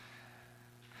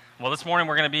Well, this morning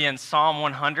we're going to be in Psalm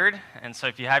 100, and so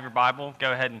if you have your Bible,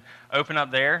 go ahead and open up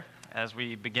there as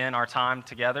we begin our time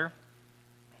together.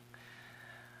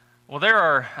 Well, there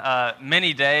are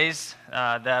many days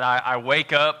that I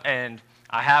wake up and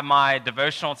I have my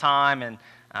devotional time and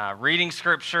reading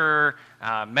Scripture,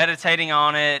 meditating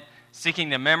on it,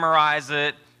 seeking to memorize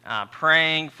it,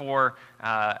 praying for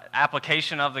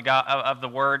application of the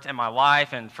Word in my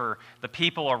life and for the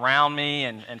people around me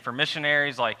and for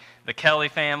missionaries like the Kelly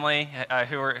family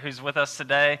who's with us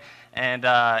today. And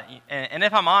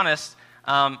if I'm honest,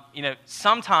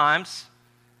 sometimes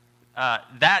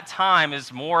that time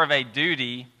is more of a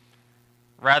duty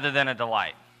rather than a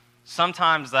delight.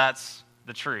 Sometimes that's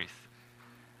the truth.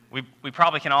 We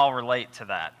probably can all relate to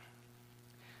that.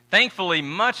 Thankfully,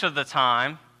 much of the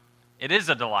time, it is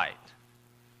a delight.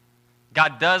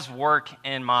 God does work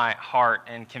in my heart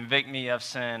and convict me of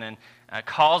sin and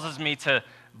causes me to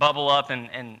bubble up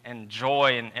and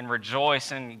joy and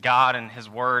rejoice in God and His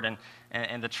Word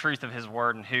and the truth of His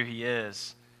Word and who He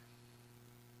is.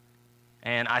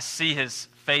 And I see His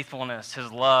faithfulness, His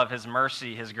love, His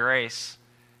mercy, His grace,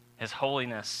 His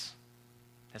holiness,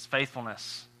 His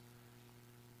faithfulness.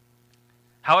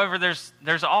 However,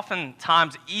 there's often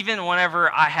times, even whenever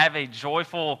I have a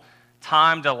joyful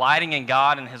time delighting in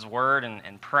God and His Word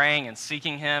and praying and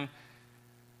seeking Him,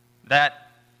 that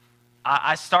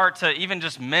I start to, even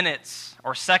just minutes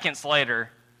or seconds later,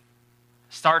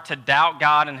 start to doubt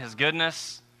God and His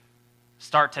goodness,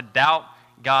 start to doubt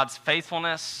God's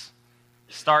faithfulness,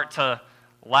 start to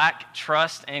lack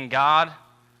trust in God,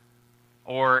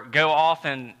 or go off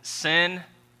and sin,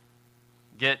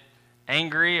 get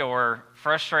angry or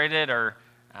frustrated or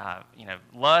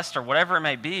lust or whatever it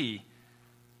may be,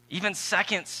 even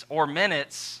seconds or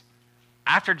minutes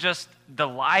after just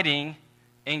delighting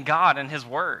in God and His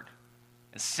Word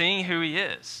and seeing who He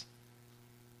is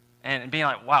and being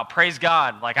like, wow, praise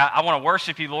God. Like, I want to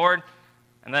worship You, Lord.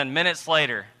 And then minutes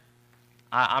later,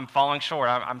 I'm falling short.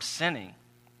 I'm sinning,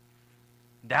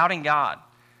 doubting God.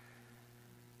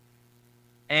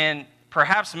 And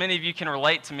perhaps many of you can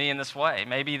relate to me in this way.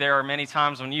 Maybe there are many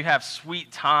times when you have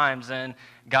sweet times in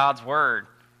God's Word,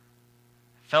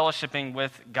 fellowshipping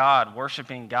with God,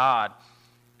 worshiping God,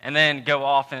 and then go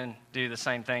off and do the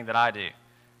same thing that I do.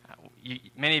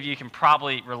 Many of you can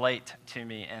probably relate to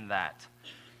me in that.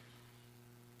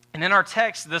 And in our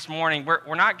text this morning,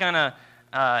 we're not going to,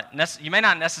 you may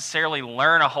not necessarily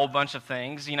learn a whole bunch of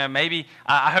things. Maybe,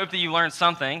 I hope that you learned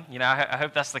something. I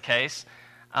hope that's the case.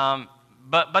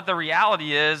 But the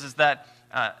reality is that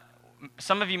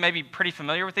some of you may be pretty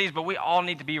familiar with these, but we all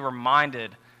need to be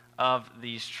reminded of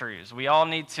these truths. We all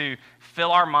need to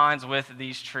fill our minds with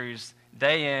these truths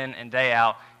day in and day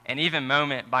out, and even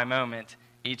moment by moment,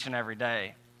 each and every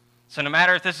day. So no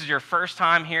matter if this is your first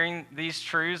time hearing these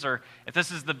truths, or if this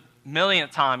is the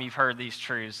millionth time you've heard these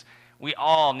truths, we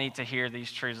all need to hear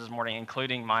these truths this morning,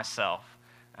 including myself.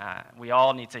 We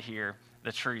all need to hear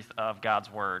the truth of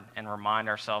God's Word and remind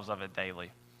ourselves of it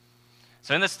daily.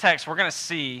 So in this text, we're going to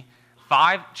see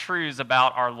 5 truths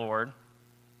about our Lord,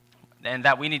 and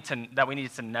that we need to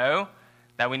know,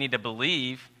 that we need to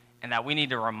believe, and that we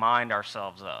need to remind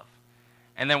ourselves of.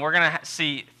 And then we're going to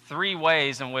see 3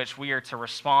 ways in which we are to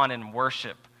respond in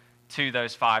worship to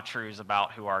those 5 truths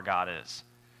about who our God is.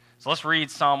 So let's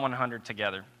read Psalm 100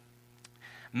 together.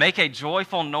 Make a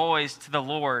joyful noise to the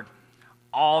Lord,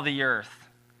 all the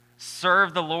earth.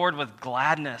 Serve the Lord with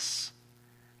gladness.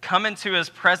 Come into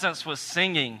His presence with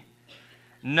singing.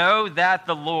 Know that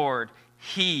the Lord,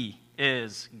 He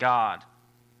is God.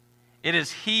 It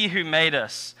is He who made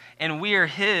us, and we are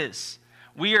His.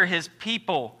 We are His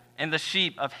people and the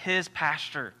sheep of His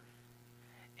pasture.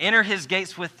 Enter His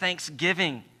gates with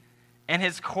thanksgiving and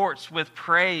His courts with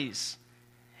praise.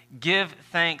 Give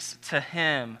thanks to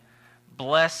Him.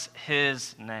 Bless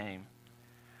His name.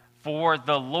 For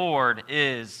the Lord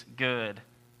is good.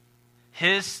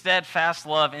 His steadfast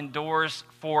love endures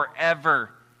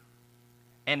forever,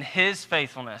 and His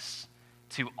faithfulness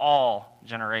to all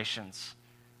generations.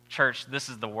 Church, this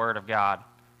is the Word of God.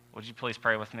 Would you please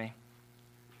pray with me?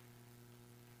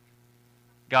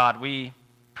 God, we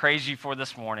praise You for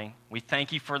this morning. We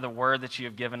thank You for the Word that You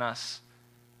have given us.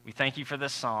 We thank You for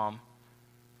this psalm.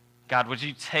 God, would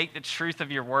You take the truth of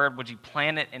Your Word, would You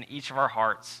plant it in each of our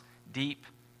hearts deep?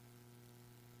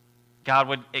 God,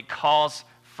 would it cause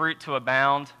fruit to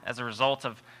abound as a result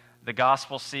of the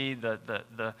gospel seed,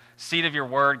 the seed of Your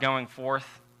Word going forth?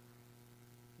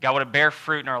 God, would it bear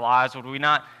fruit in our lives? Would we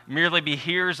not merely be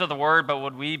hearers of the Word, but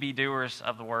would we be doers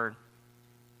of the Word?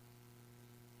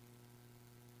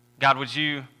 God, would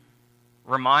You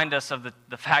remind us of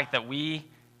the fact that we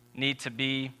need to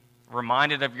be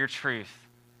reminded of Your truth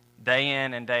day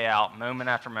in and day out, moment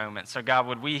after moment. So God,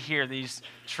 would we hear these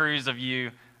truths of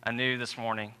you anew this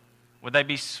morning? Would they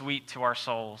be sweet to our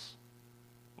souls?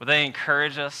 Would they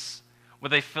encourage us?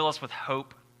 Would they fill us with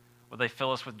hope? Would they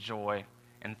fill us with joy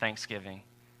and thanksgiving?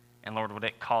 And Lord, would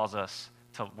it cause us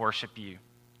to worship you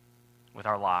with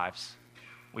our lives?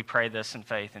 We pray this in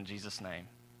faith in Jesus' name.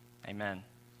 Amen.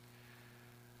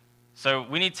 So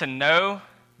we need to know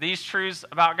these truths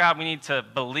about God. We need to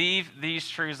believe these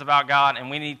truths about God, and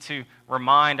we need to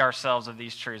remind ourselves of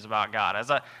these truths about God.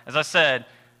 As I said,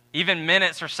 even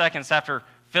minutes or seconds after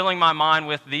filling my mind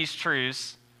with these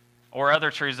truths or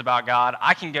other truths about God,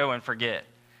 I can go and forget.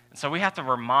 And so we have to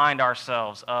remind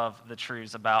ourselves of the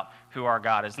truths about who our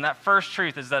God is. And that first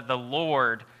truth is that the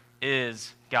Lord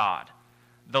is God.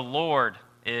 The Lord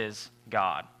is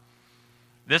God.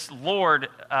 This Lord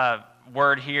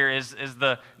word here is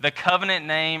the covenant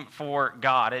name for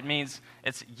God. It means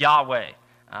it's Yahweh.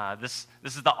 This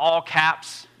is the all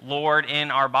caps Lord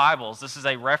in our Bibles. This is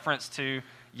a reference to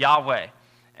Yahweh.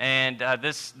 And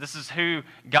this is who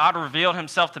God revealed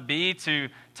himself to be to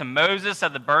Moses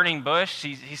at the burning bush.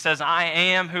 He says, I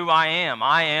am who I am.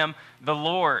 I am the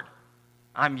Lord.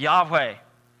 I'm Yahweh.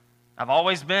 I've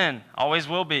always been, always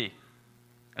will be.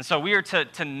 And so we are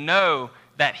to know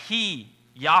that he,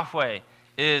 Yahweh,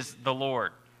 is the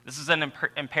Lord. This is an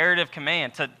imperative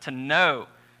command to know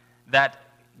that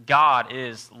God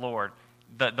is Lord.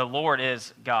 The Lord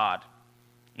is God.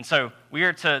 And so we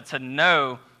are to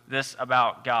know this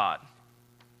about God.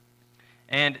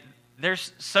 And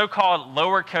there's so-called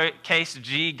lowercase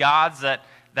g gods that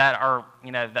are,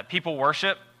 that people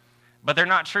worship, but they're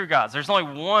not true gods. There's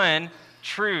only one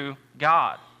true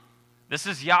God. This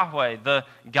is Yahweh, the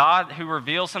God who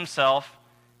reveals himself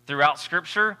throughout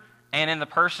Scripture and in the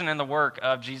person and the work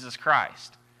of Jesus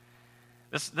Christ.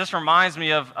 This reminds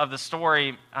me of the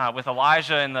story with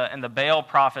Elijah and the Baal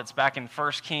prophets back in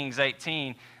 1 Kings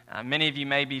 18. Many of you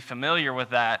may be familiar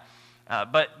with that.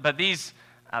 But these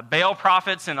Baal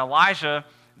prophets and Elijah,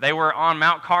 they were on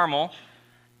Mount Carmel,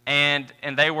 and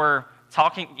they were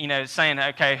talking, saying,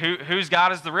 okay, whose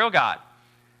God is the real God?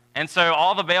 And so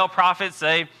all the Baal prophets,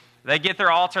 they get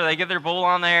their altar, they get their bull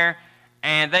on there,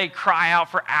 and they cry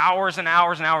out for hours and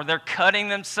hours and hours. They're cutting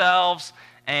themselves,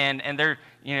 and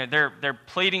they're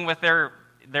pleading with their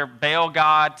Baal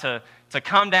God to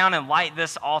come down and light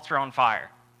this altar on fire.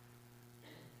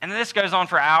 And this goes on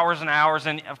for hours and hours,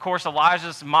 and of course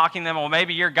Elijah's mocking them. Well,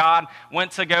 maybe your God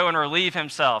went to go and relieve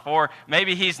himself, or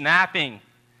maybe he's napping,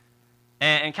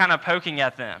 and kind of poking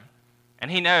at them.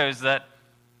 And he knows that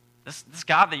this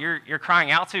God that you're crying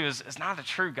out to is not a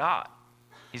true God.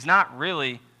 He's not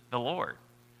really the Lord.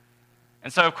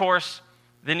 And so, of course,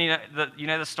 then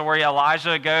the story.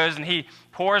 Elijah goes and he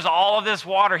pours all of this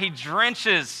water. He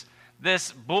drenches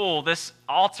this bull, this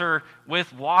altar,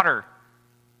 with water,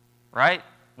 right?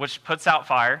 Which puts out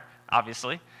fire,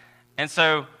 obviously. And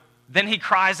so then he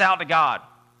cries out to God.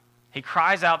 He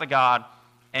cries out to God,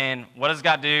 and what does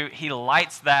God do? He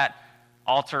lights that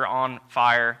altar on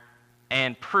fire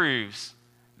and proves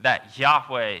that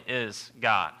Yahweh is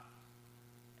God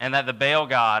and that the Baal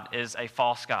God is a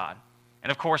false god.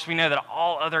 And of course, we know that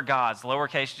all other gods,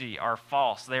 lowercase g, are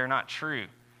false. They are not true.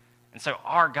 And so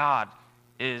our God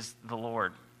is the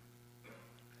Lord.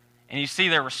 And you see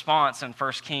their response in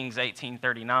 1 Kings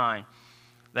 18:39.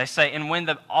 They say, and when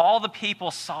all the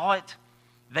people saw it,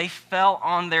 they fell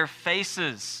on their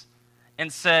faces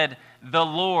and said, the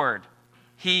Lord,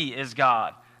 he is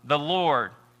God. The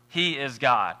Lord, he is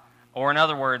God. Or in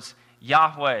other words,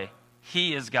 Yahweh,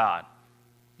 he is God.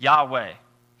 Yahweh,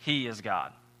 he is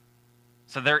God.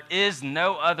 So there is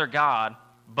no other God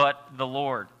but the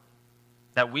Lord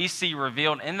that we see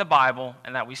revealed in the Bible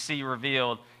and that we see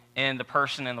revealed in the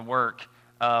person and the work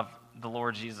of the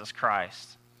Lord Jesus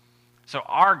Christ. So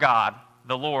our God,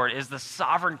 the Lord, is the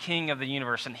sovereign King of the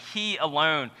universe, and he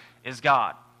alone is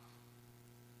God.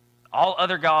 All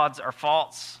other gods are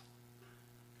false.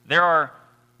 There are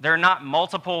not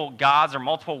multiple gods or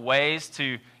multiple ways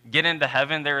to get into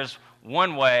heaven. There is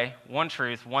one way, one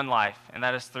truth, one life, and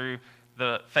that is through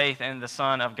the faith in the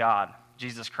Son of God,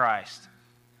 Jesus Christ.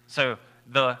 So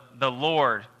the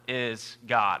Lord is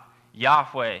God.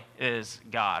 Yahweh is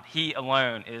God. He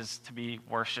alone is to be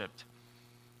worshiped.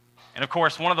 And of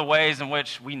course, one of the ways in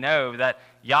which we know that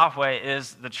Yahweh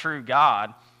is the true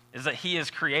God is that he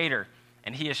is creator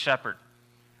and he is shepherd.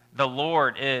 The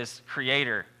Lord is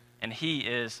creator and he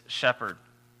is shepherd.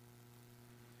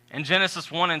 In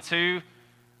Genesis 1 and 2,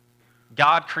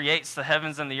 God creates the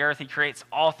heavens and the earth. He creates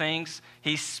all things.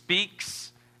 He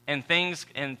speaks and things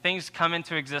come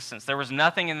into existence. There was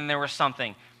nothing and then there was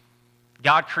something.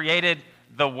 God created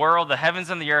the world, the heavens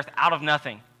and the earth, out of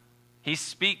nothing. He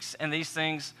speaks and these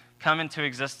things come into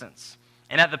existence.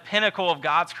 And at the pinnacle of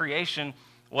God's creation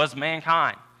was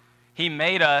mankind. He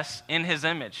made us in his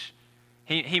image.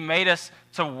 He made us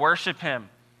to worship him,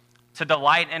 to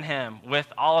delight in him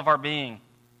with all of our being.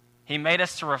 He made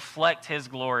us to reflect his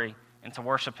glory and to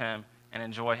worship him and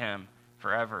enjoy him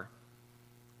forever.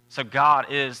 So God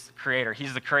is the creator.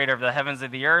 He's the creator of the heavens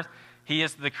and the earth. He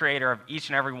is the creator of each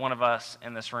and every one of us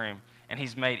in this room. And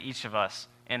he's made each of us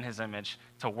in his image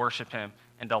to worship him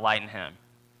and delight in him.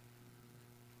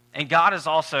 And God is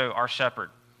also our shepherd.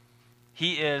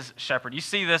 He is shepherd. You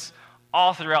see this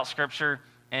all throughout Scripture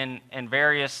and in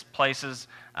various places.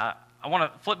 I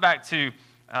want to flip back to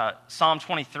Psalm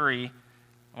 23.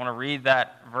 I want to read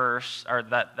that verse, or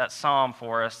that psalm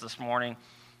for us this morning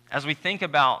as we think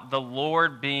about the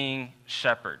Lord being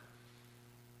shepherd.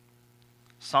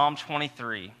 Psalm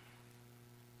 23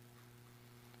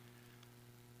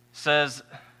 says,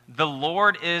 "The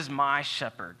Lord is my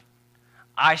shepherd.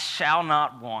 I shall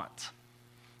not want.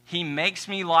 He makes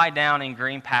me lie down in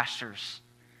green pastures.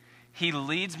 He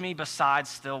leads me beside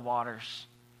still waters.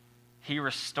 He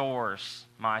restores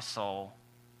my soul.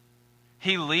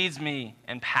 He leads me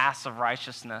in paths of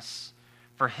righteousness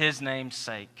for his name's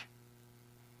sake.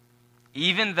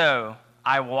 Even though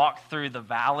I walk through the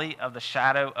valley of the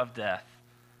shadow of death,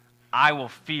 I will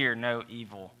fear no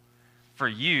evil, for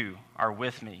you are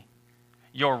with me.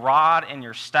 Your rod and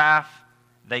your staff,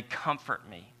 they comfort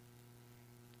me.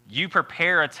 You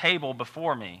prepare a table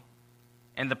before me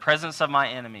in the presence of my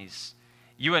enemies.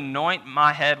 You anoint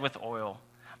my head with oil.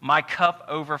 My cup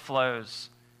overflows.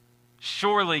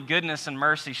 Surely goodness and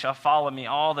mercy shall follow me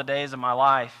all the days of my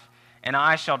life, and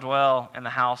I shall dwell in the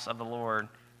house of the Lord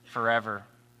forever."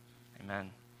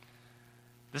 Amen.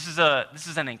 This is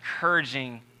an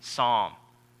encouraging psalm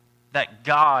that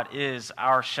God is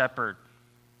our shepherd.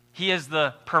 He is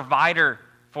the provider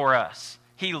for us.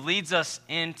 He leads us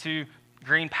into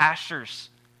green pastures.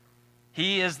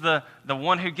 He is the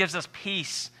one who gives us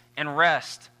peace and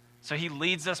rest. So he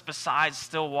leads us beside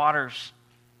still waters.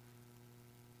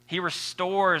 He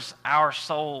restores our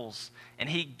souls, and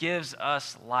he gives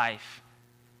us life.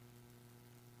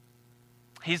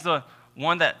 He's the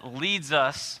one that leads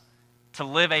us to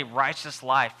live a righteous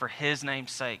life for his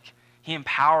name's sake. He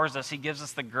empowers us. He gives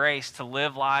us the grace to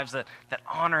live lives that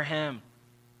honor him.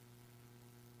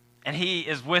 And he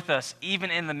is with us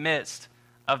even in the midst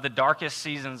of the darkest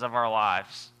seasons of our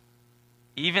lives.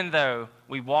 Even though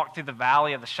we walk through the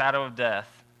valley of the shadow of death,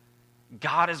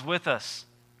 God is with us,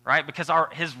 right? Because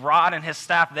his rod and his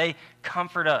staff, they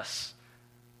comfort us.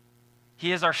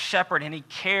 He is our shepherd, and he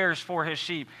cares for his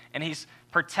sheep, and he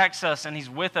protects us, and he's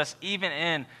with us even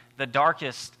in the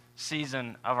darkest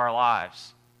season of our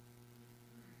lives.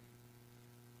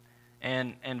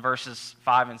 And in verses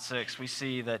 5 and 6, we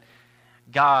see that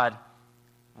God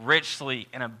richly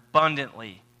and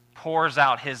abundantly pours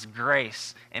out his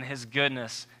grace and his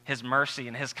goodness, his mercy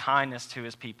and his kindness to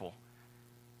his people.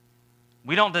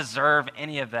 We don't deserve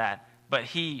any of that, but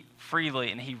he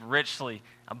freely and he richly,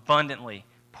 abundantly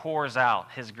pours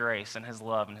out his grace and his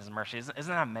love and his mercy. Isn't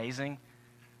that amazing?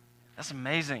 That's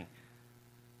amazing.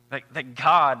 That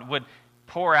God would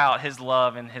pour out his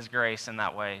love and his grace in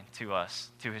that way to us,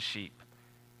 to his sheep.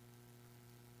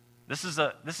 This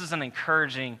is an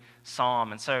encouraging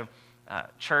psalm. And so,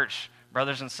 church,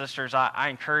 brothers and sisters, I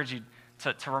encourage you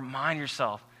to remind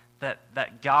yourself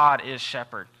that God is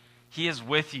shepherd. He is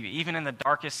with you, even in the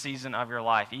darkest season of your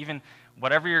life. Even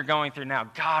whatever you're going through now,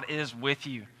 God is with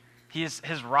you.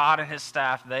 His rod and his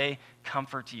staff, they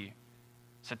comfort you.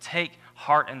 So take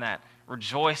heart in that.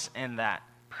 Rejoice in that.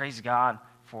 Praise God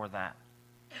for that.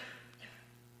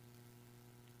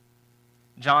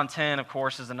 John 10, of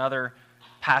course, is another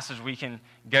passage we can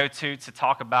go to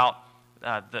talk about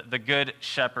the good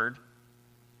shepherd.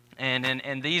 And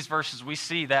in these verses, we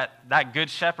see that good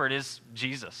shepherd is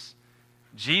Jesus.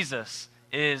 Jesus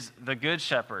is the good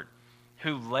shepherd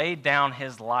who laid down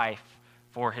his life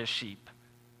for his sheep.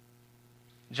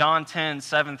 John 10,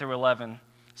 7 through 11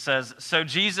 says, "So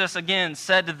Jesus again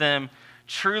said to them,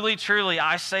 'Truly, truly,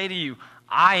 I say to you,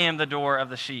 I am the door of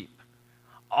the sheep.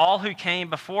 All who came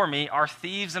before me are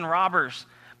thieves and robbers,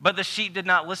 but the sheep did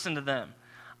not listen to them.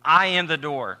 I am the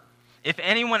door. If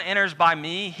anyone enters by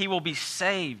me, he will be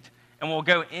saved and will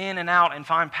go in and out and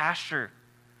find pasture.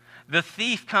 The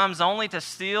thief comes only to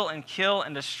steal and kill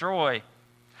and destroy.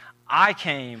 I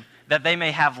came that they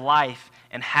may have life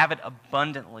and have it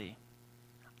abundantly.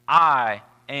 I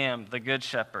am the good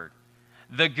shepherd.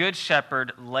 The good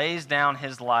shepherd lays down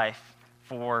his life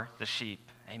for the sheep.'"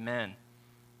 Amen.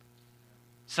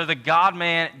 So the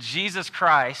God-man, Jesus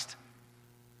Christ,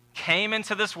 came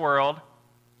into this world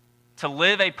to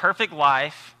live a perfect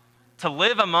life, to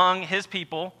live among his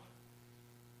people,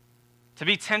 to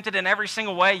be tempted in every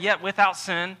single way, yet without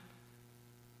sin,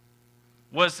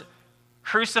 was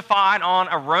crucified on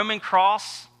a Roman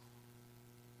cross.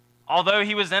 Although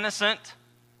he was innocent,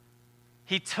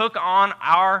 he took on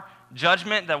our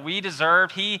judgment that we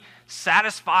deserved. He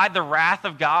satisfied the wrath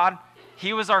of God.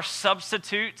 He was our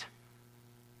substitute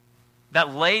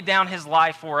that laid down his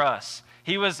life for us.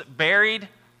 He was buried,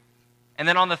 and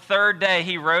then on the third day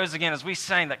he rose again, as we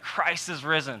sang that Christ is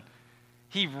risen.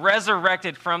 He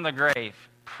resurrected from the grave.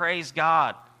 Praise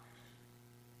God.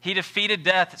 He defeated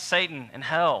death, Satan, and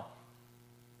hell.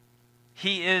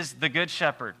 He is the good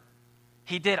shepherd.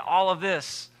 He did all of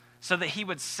this so that he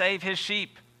would save his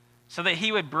sheep, so that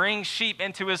he would bring sheep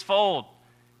into his fold,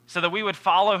 so that we would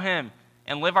follow him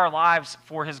and live our lives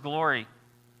for his glory.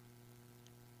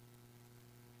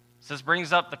 So this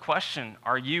brings up the question,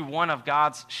 are you one of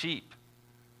God's sheep?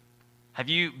 Have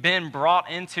you been brought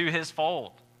into his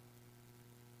fold?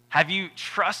 Have you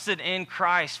trusted in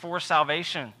Christ for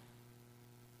salvation?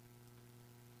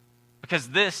 Because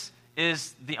this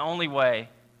is the only way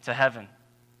to heaven.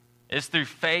 It's through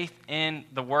faith in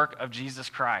the work of Jesus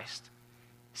Christ.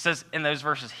 It says in those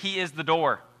verses, he is the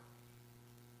door.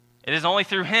 It is only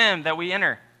through him that we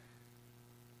enter.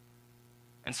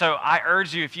 And so I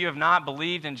urge you, if you have not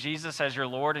believed in Jesus as your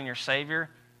Lord and your Savior,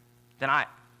 then I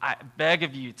beg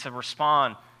of you to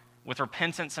respond with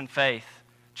repentance and faith.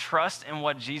 Trust in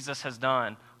what Jesus has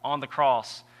done on the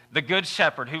cross. The Good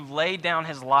Shepherd who laid down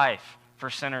his life for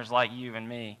sinners like you and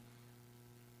me.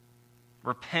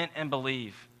 Repent and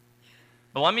believe.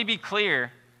 But let me be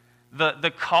clear,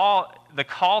 the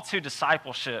call to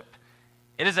discipleship,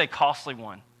 it is a costly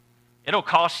one. It'll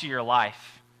cost you your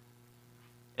life.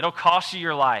 It'll cost you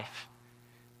your life.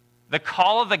 The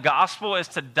call of the gospel is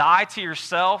to die to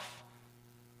yourself,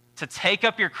 to take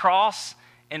up your cross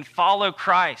and follow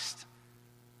Christ.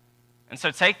 And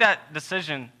so take that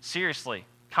decision seriously.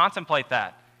 Contemplate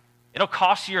that. It'll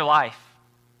cost you your life.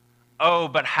 Oh,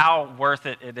 but how worth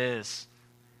it is.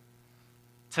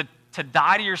 To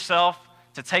die to yourself,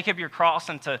 to take up your cross,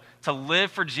 and to live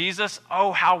for Jesus,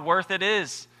 oh, how worth it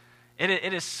is.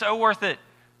 It is so worth it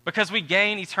because we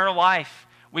gain eternal life.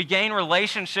 We gain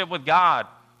relationship with God.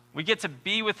 We get to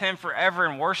be with him forever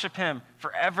and worship him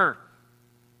forever.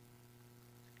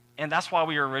 And that's why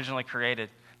we were originally created.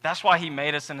 That's why he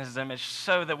made us in his image,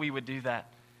 so that we would do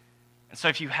that. And so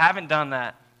if you haven't done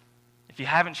that, if you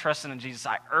haven't trusted in Jesus,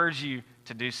 I urge you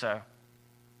to do so.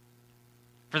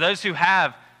 For those who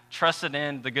have trusted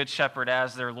in the Good Shepherd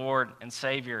as their Lord and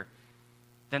Savior,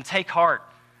 then take heart.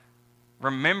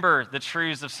 Remember the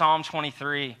truths of Psalm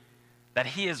 23, that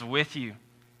he is with you,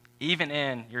 even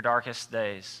in your darkest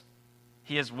days.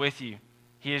 He is with you.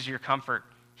 He is your comfort.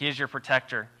 He is your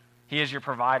protector. He is your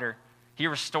provider. He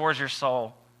restores your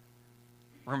soul.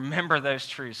 Remember those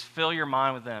truths. Fill your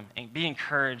mind with them and be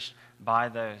encouraged by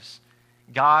those.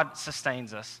 God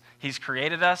sustains us. He's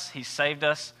created us. He's saved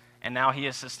us. And now he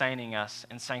is sustaining us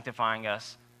and sanctifying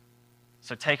us.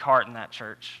 So take heart in that,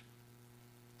 church.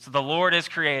 So the Lord is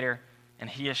creator and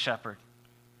he is shepherd.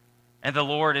 And the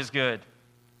Lord is good.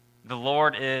 The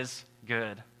Lord is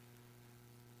good.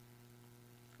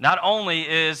 Not only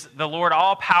is the Lord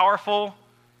all-powerful,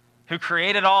 who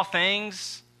created all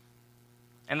things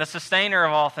and the sustainer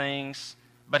of all things,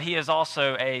 but he is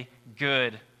also a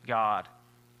good God.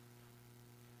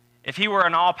 If he were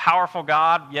an all-powerful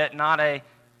God, yet not a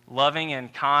loving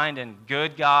and kind and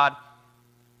good God,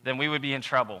 then we would be in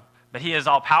trouble. But he is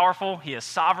all-powerful, he is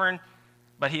sovereign,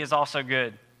 but he is also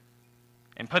good.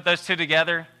 And put those two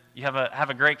together, you have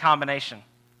a great combination.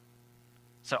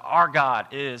 So our God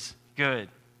is good.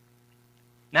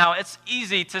 Now, it's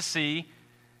easy to see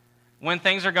when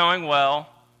things are going well,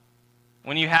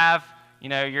 when you have,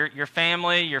 your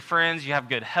family, your friends, you have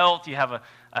good health, you have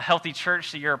a healthy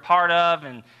church that you're a part of,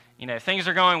 and things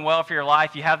are going well for your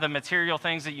life, you have the material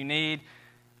things that you need.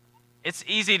 It's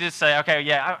easy to say, okay,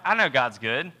 yeah, I know God's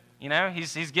good.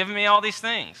 He's given me all these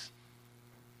things.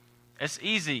 It's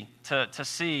easy to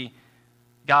see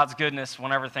God's goodness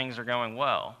whenever things are going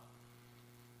well.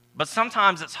 But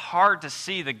sometimes it's hard to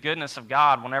see the goodness of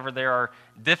God whenever there are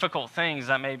difficult things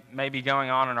that may be going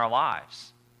on in our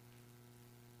lives.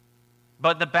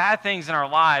 But the bad things in our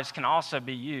lives can also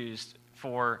be used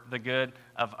for the good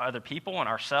of other people and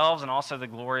ourselves, and also the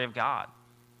glory of God.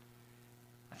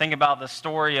 I think about the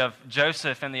story of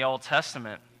Joseph in the Old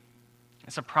Testament.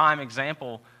 It's a prime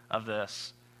example of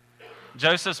this.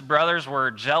 Joseph's brothers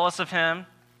were jealous of him.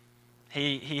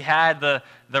 He had the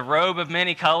robe of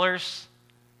many colors.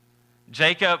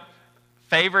 Jacob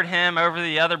favored him over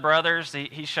the other brothers.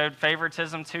 He showed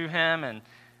favoritism to him, and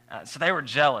So they were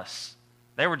jealous.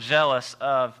 They were jealous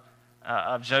of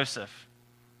Joseph.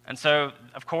 And so,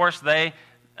 of course, a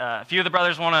few of the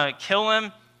brothers want to kill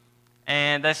him,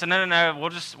 and they said, no,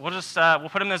 we'll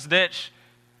put him in this ditch.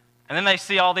 And then they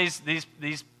see all these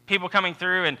people coming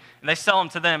through, and they sell him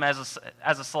to them as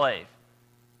a slave.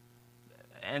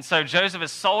 And so Joseph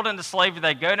is sold into slavery.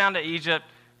 They go down to Egypt,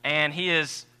 and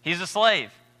he's a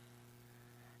slave.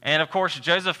 And of course,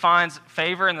 Joseph finds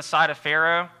favor in the sight of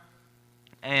Pharaoh,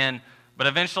 but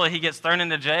eventually he gets thrown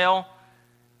into jail,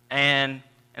 and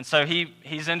so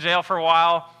he's in jail for a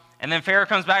while. And then Pharaoh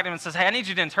comes back to him and says, "Hey, I need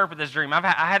you to interpret this dream. I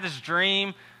had this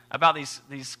dream about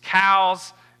these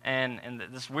cows and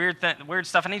this weird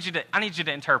stuff. I need you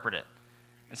to interpret it."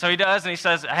 And so he does, and he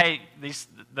says, "Hey,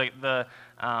 the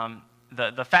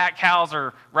fat cows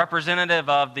are representative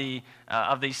of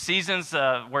these seasons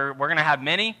where we're going to have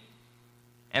many,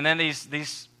 and then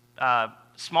these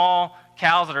small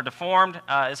cows that are deformed,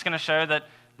 it's going to show that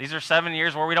these are 7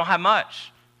 years where we don't have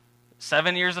much,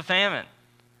 7 years of famine."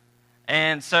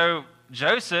 And so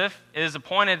Joseph is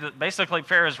appointed basically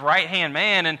Pharaoh's right-hand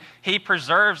man, and he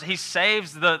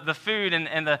saves the food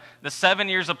and the 7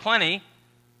 years of plenty.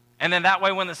 And then that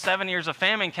way, when the 7 years of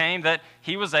famine came, that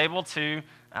he was able to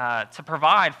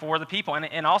provide for the people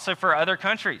and also for other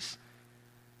countries.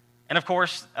 And of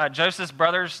course, Joseph's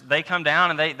brothers, they come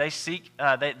down and they seek,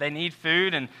 they need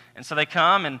food, and so they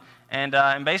come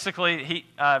and basically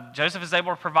Joseph is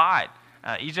able to provide.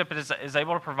 Egypt is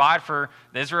able to provide for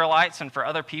the Israelites and for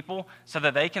other people so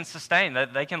that they can sustain,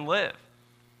 that they can live.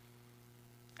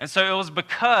 And so it was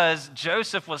because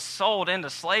Joseph was sold into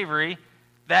slavery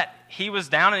that he was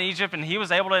down in Egypt, and he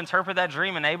was able to interpret that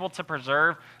dream and able to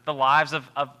preserve the lives of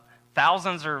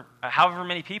thousands or however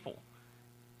many people.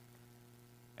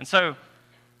 And so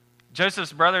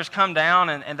Joseph's brothers come down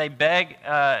and they beg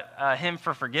him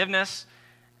for forgiveness.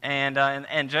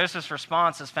 And Joseph's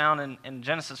response is found in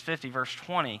Genesis 50, verse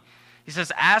 20. He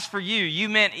says, "As for you, you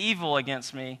meant evil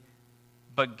against me,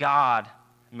 but God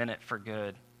meant it for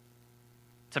good,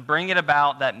 to bring it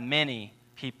about that many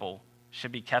people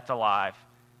should be kept alive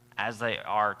as they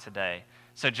are today."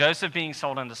 So Joseph, being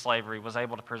sold into slavery, was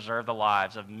able to preserve the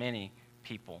lives of many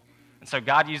people. And so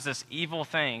God used this evil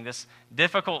thing, this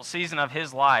difficult season of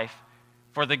his life,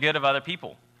 for the good of other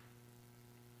people.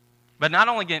 But not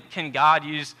only can God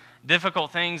use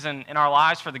difficult things in our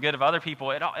lives for the good of other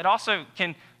people, it also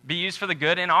can be used for the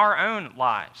good in our own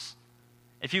lives.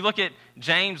 If you look at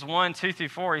James 1, 2 through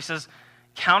 4, he says,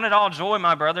 "Count it all joy,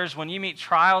 my brothers, when you meet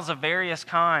trials of various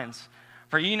kinds.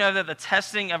 For you know that the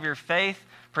testing of your faith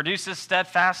produces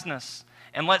steadfastness.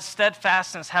 And let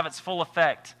steadfastness have its full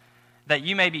effect, that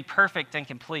you may be perfect and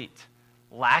complete,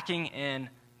 lacking in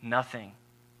nothing."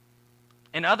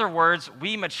 In other words,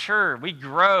 we mature, we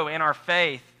grow in our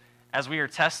faith as we are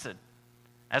tested.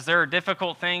 As there are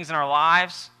difficult things in our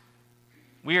lives,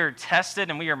 we are tested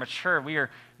and we are mature, we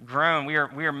are grown, we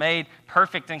are made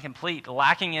perfect and complete,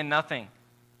 lacking in nothing.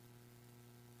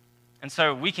 And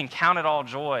so we can count it all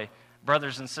joy,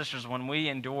 brothers and sisters, when we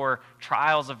endure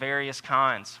trials of various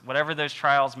kinds, whatever those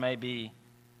trials may be.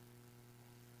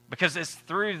 Because it's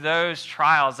through those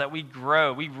trials that we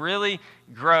grow. We really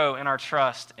grow in our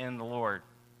trust in the Lord.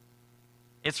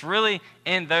 It's really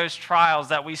in those trials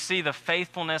that we see the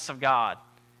faithfulness of God,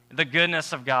 the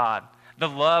goodness of God, the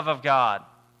love of God.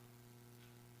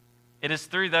 It is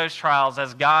through those trials,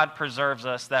 as God preserves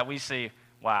us, that we see,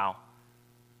 wow,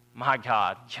 my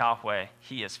God, Yahweh,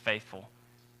 He is faithful.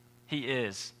 He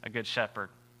is a good shepherd.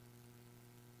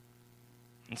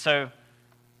 And so,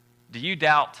 do you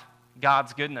doubt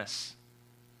God's goodness?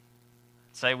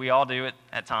 Say we all do it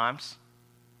at times.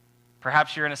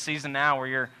 Perhaps you're in a season now where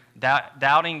you're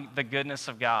doubting the goodness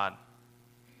of God.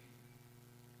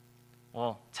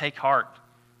 Well, take heart,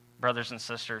 brothers and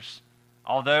sisters.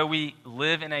 Although we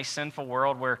live in a sinful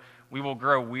world where we will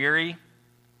grow weary,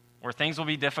 where things will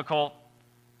be difficult,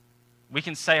 we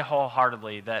can say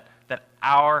wholeheartedly that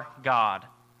our God,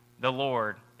 the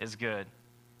Lord, is good.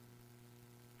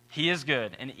 He is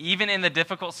good. And even in the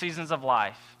difficult seasons of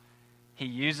life, He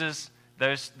uses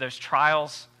those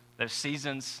trials, those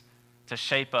seasons, to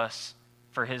shape us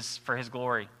for His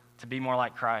glory, to be more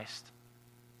like Christ.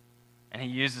 And He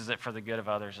uses it for the good of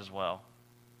others as well.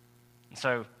 And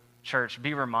so, church,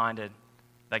 be reminded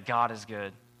that God is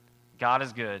good. God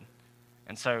is good.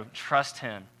 And so trust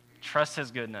Him. Trust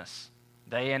His goodness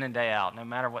day in and day out, no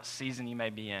matter what season you may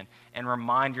be in. And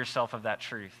remind yourself of that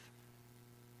truth.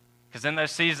 Because in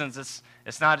those seasons,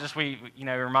 it's not just we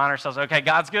remind ourselves, okay,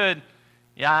 God's good.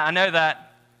 Yeah, I know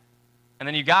that. And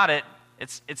then you got it.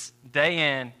 It's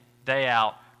day in, day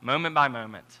out, moment by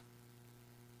moment.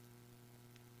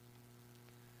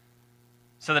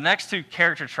 So the next two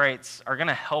character traits are going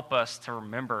to help us to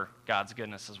remember God's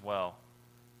goodness as well.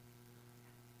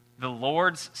 The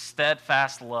Lord's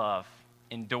steadfast love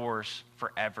endures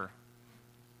forever.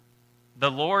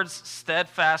 The Lord's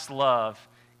steadfast love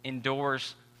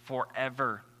endures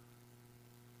forever.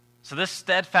 So this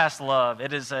steadfast love,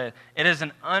 it is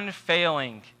an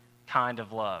unfailing kind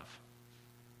of love.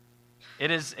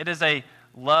 It is a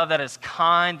love that is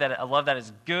kind, a love that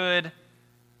is good.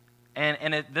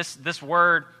 And this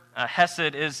word,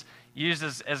 hesed, is used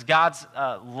as God's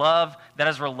love that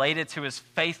is related to his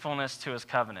faithfulness to his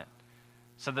covenant.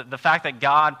 So the fact that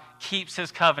God keeps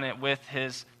his covenant with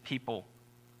his people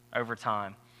over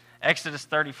time. Exodus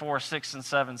 34, 6 and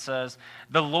 7 says,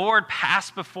 "The Lord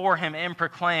passed before him and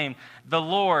proclaimed, the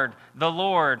Lord,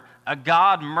 a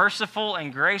God merciful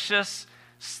and gracious,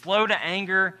 slow to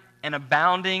anger and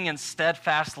abounding in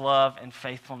steadfast love and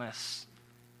faithfulness,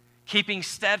 keeping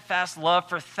steadfast love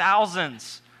for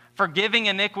thousands, forgiving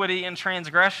iniquity and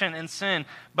transgression and sin,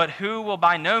 but who will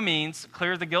by no means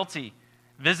clear the guilty,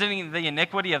 visiting the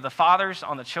iniquity of the fathers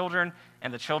on the children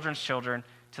and the children's children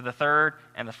to the third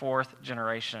and the fourth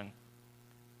generation."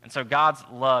 And so God's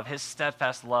love, his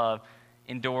steadfast love,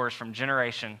 endures from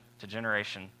generation to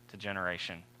generation to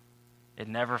generation. It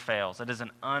never fails. It is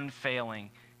an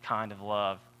unfailing kind of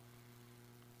love.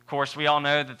 Of course, we all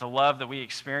know that the love that we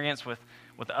experience with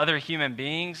other human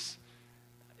beings,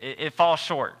 it falls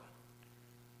short.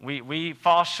 We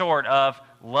fall short of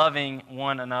loving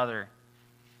one another.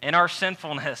 In our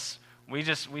sinfulness,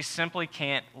 we simply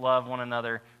can't love one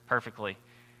another perfectly.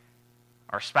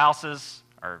 Our spouses,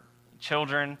 our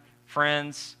children,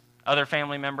 friends, other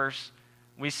family members,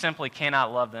 we simply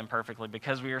cannot love them perfectly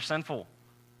because we are sinful.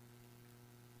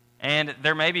 And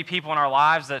there may be people in our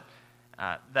lives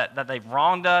that they've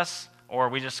wronged us,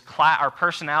 or our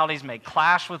personalities may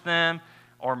clash with them,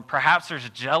 or perhaps there's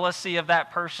jealousy of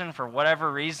that person for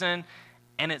whatever reason,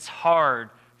 and it's hard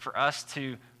for us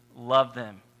to love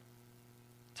them,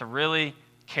 to really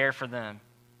care for them.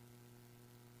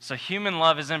 So human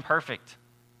love is imperfect,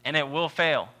 and it will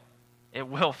fail. It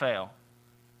will fail.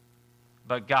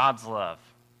 But God's love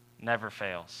never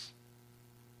fails.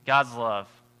 God's love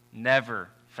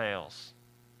never fails.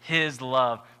 His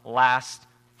love lasts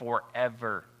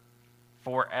forever.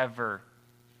 Forever.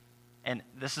 And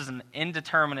this is an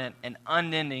indeterminate and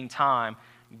unending time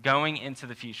going into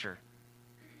the future.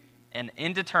 An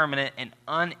indeterminate and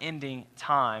unending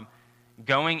time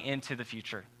going into the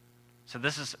future. So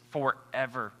this is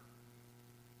forever.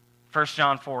 1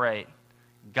 John 4:8,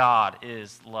 God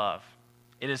is love.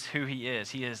 It is who he is.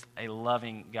 He is a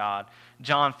loving God.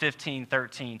 John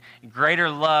 15:13, greater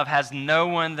love has no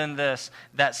one than this,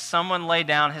 that someone lay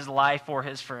down his life for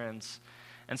his friends.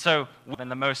 And so, in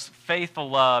the most faithful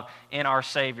love in our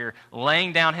Savior,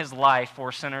 laying down his life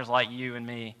for sinners like you and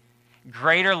me.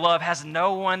 Greater love has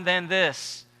no one than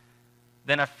this,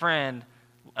 than a friend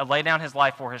lay down his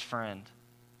life for his friend.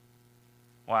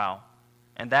 Wow.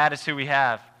 And that is who we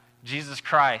have. Jesus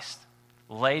Christ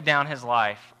laid down his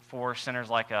life for sinners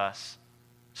like us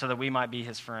so that we might be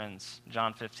his friends.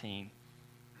 John 15.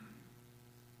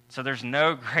 So there's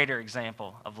no greater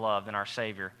example of love than our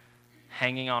Savior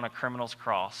hanging on a criminal's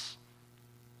cross,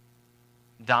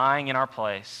 dying in our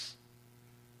place,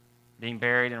 being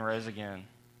buried and rose again.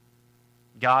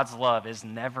 God's love is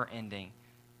never ending,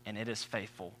 and it is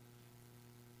faithful.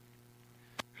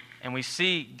 And we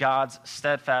see God's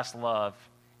steadfast love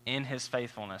in his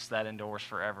faithfulness that endures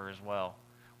forever as well.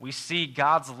 We see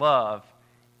God's love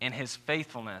in his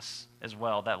faithfulness as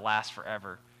well that lasts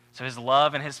forever. So his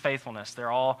love and his faithfulness,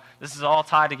 this is all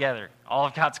tied together. All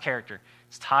of God's character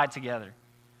is tied together.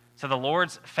 So the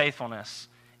Lord's faithfulness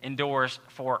endures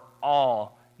for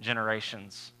all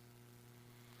generations.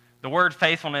 The word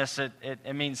faithfulness,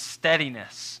 it means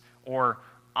steadiness or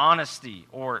honesty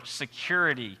or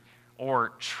security or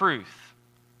truth.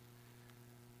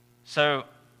 So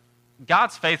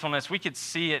God's faithfulness, we could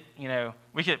see it,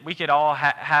 we could all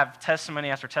have testimony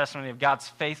after testimony of God's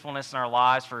faithfulness in our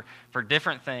lives for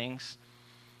different things.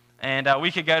 And we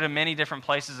could go to many different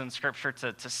places in Scripture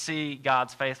to see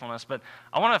God's faithfulness. But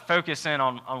I want to focus in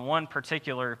on one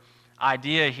particular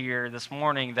idea here this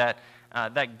morning, that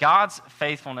God's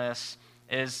faithfulness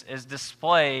is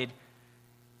displayed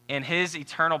in his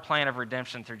eternal plan of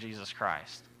redemption through Jesus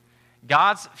Christ.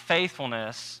 God's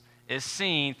faithfulness is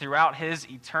seen throughout his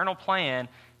eternal plan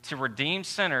to redeem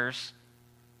sinners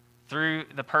through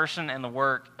the person and the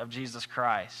work of Jesus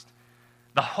Christ.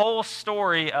 The whole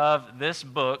story of this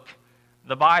book,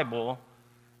 the Bible,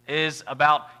 is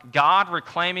about God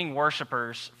reclaiming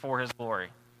worshipers for his glory.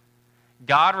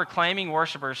 God reclaiming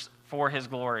worshipers for his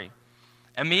glory.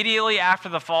 Immediately after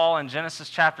the fall in Genesis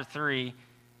chapter 3,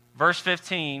 verse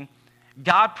 15,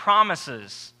 God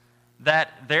promises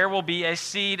that there will be a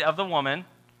seed of the woman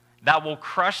that will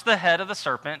crush the head of the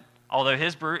serpent, although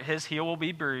his heel will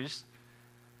be bruised.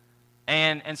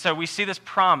 And so we see this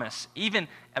promise, even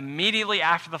immediately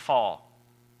after the fall,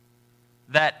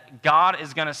 that God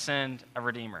is going to send a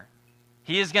Redeemer.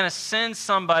 He is going to send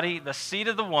somebody, the seed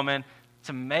of the woman,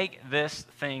 to make this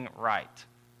thing right.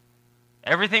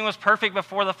 Everything was perfect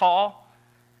before the fall,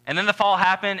 and then the fall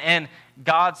happened, and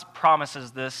God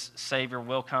promises this Savior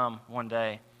will come one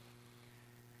day.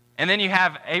 And then you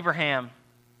have Abraham.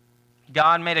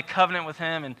 God made a covenant with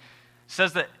him and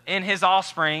says that in his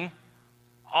offspring,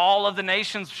 all of the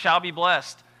nations shall be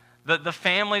blessed. The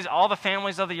families, all the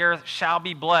families of the earth shall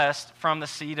be blessed from the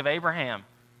seed of Abraham.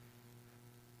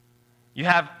 You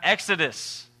have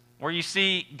Exodus, where you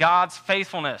see God's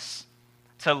faithfulness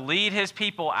to lead his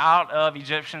people out of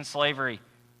Egyptian slavery,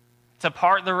 to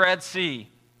part the Red Sea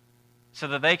so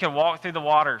that they could walk through the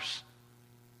waters,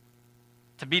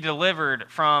 to be delivered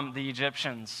from the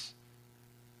Egyptians.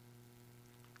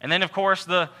 And then, of course,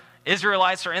 the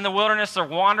Israelites are in the wilderness, they're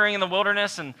wandering in the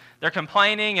wilderness, and they're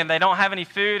complaining, and they don't have any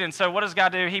food. And so what does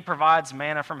God do? He provides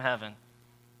manna from heaven.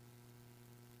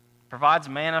 Provides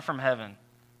manna from heaven.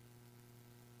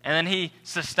 And then he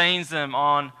sustains them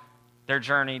on their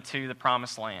journey to the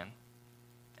promised land.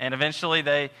 And eventually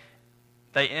they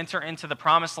enter into the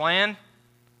promised land.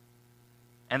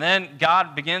 And then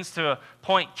God begins to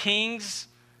appoint kings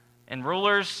and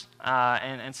rulers.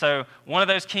 And so one of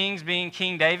those kings being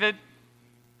King David,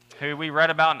 who we read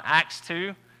about in Acts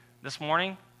 2 this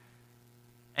morning.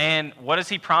 And what does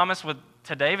he promise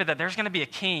to David? That there's going to be a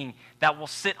king that will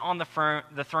sit on the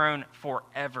throne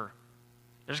forever.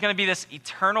 There's going to be this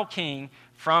eternal king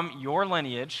from your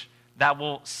lineage that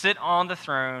will sit on the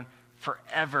throne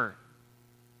forever.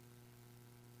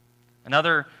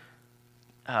 Another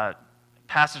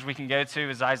passage we can go to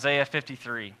is Isaiah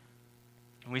 53.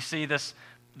 We see this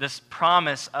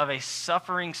promise of a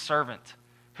suffering servant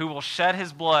who will shed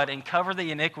his blood and cover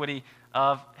the iniquity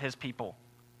of his people.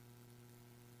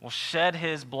 Will shed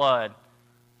his blood,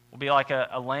 will be like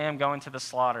a lamb going to the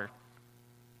slaughter,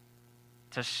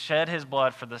 to shed his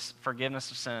blood for the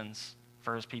forgiveness of sins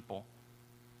for his people.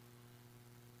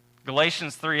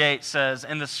 Galatians 3:8 says,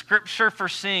 "And the scripture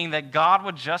foreseeing that God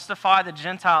would justify the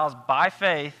Gentiles by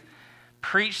faith,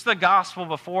 preached the gospel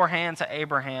beforehand to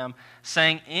Abraham,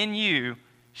 saying, 'In you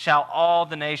shall all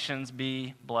the nations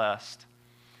be blessed.'"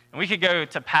 And we could go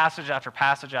to passage after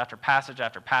passage after passage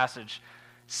after passage,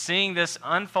 seeing this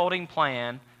unfolding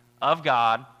plan of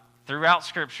God throughout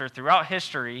Scripture, throughout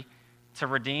history, to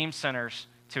redeem sinners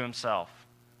to himself.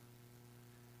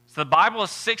 So the Bible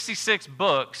is 66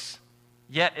 books,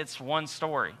 yet it's one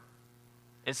story.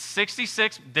 It's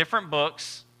 66 different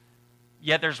books,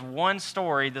 yet there's one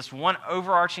story, this one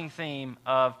overarching theme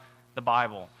of the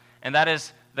Bible, and that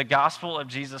is the gospel of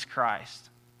Jesus Christ.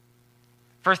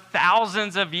 For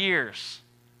thousands of years,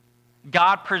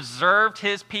 God preserved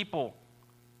his people.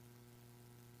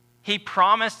 He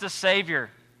promised a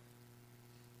Savior.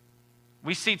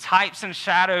 We see types and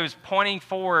shadows pointing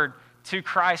forward to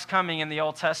Christ coming in the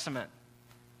Old Testament.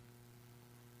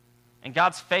 And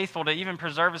God's faithful to even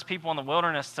preserve his people in the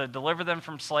wilderness, to deliver them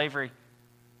from slavery.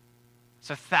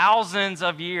 So thousands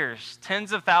of years,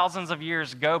 tens of thousands of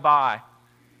years go by,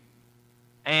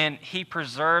 and he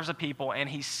preserves a people, and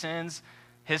he sends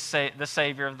the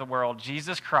Savior of the world,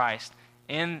 Jesus Christ,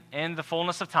 in the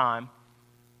fullness of time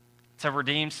to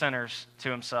redeem sinners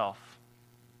to himself.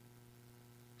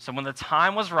 So when the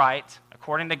time was right,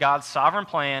 according to God's sovereign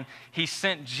plan, he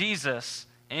sent Jesus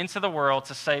into the world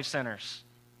to save sinners.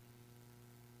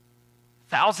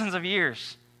 Thousands of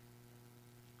years.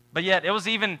 But yet it was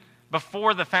even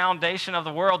before the foundation of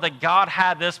the world that God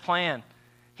had this plan.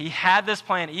 He had this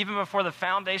plan even before the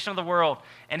foundation of the world,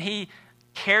 and he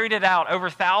carried it out over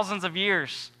thousands of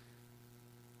years.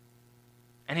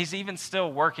 And he's even still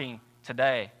working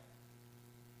today.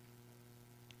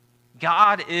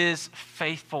 God is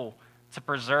faithful to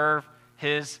preserve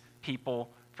his people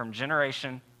from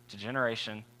generation to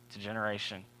generation to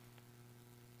generation.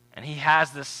 And he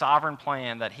has this sovereign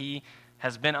plan that he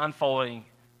has been unfolding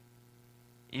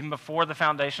even before the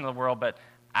foundation of the world, but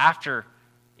after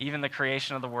even the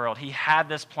creation of the world. He had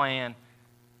this plan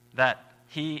that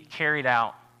he carried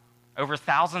out over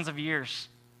thousands of years.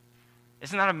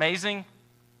 Isn't that amazing?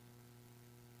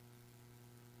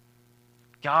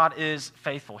 God is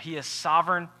faithful. He is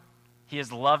sovereign. He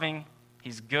is loving.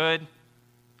 He's good.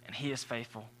 And he is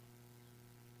faithful.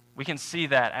 We can see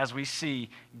that as we see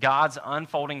God's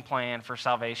unfolding plan for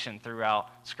salvation throughout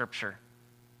Scripture.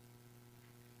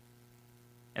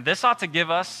 And this ought to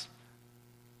give us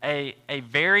a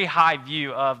very high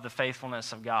view of the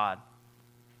faithfulness of God.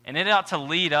 And it ought to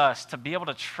lead us to be able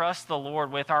to trust the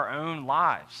Lord with our own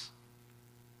lives.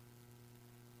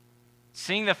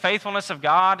 Seeing the faithfulness of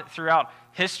God throughout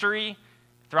history,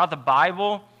 throughout the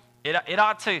Bible, it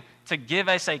ought to give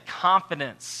us a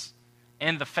confidence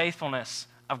in the faithfulness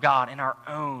of God in our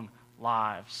own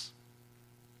lives.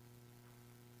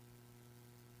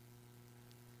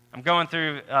 I'm going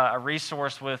through a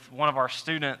resource with one of our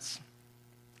students,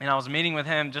 and I was meeting with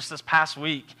him just this past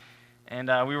week, and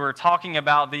we were talking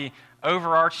about the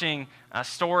overarching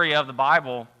story of the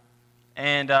Bible,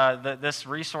 and this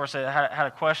resource had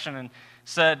a question and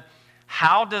said,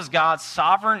 how does God's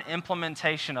sovereign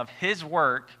implementation of His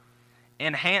work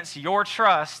enhance your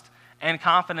trust and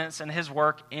confidence in His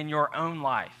work in your own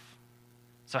life?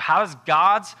 So how does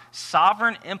God's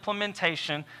sovereign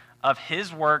implementation of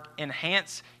His work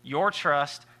enhance your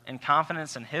trust and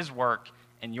confidence in His work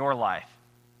in your life?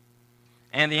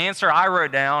 And the answer I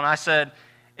wrote down, I said,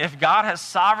 if God has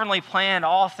sovereignly planned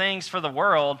all things for the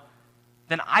world,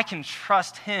 then I can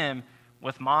trust Him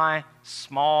with my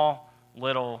small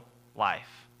little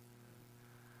life.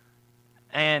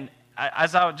 And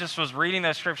as I just was reading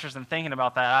those scriptures and thinking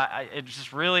about that, it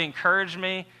just really encouraged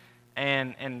me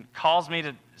and caused me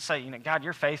to say, God,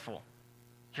 you're faithful.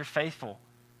 You're faithful.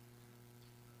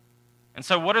 And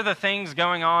so what are the things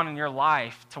going on in your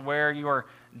life to where you are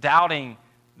doubting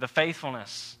the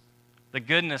faithfulness, the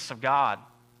goodness of God?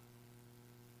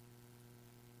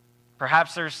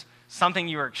 Perhaps there's something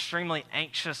you are extremely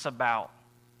anxious about,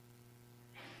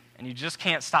 and you just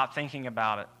can't stop thinking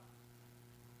about it.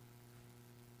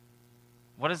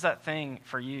 What is that thing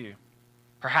for you?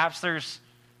 Perhaps there's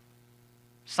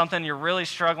something you're really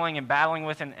struggling and battling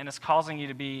with, and it's causing you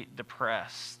to be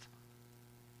depressed.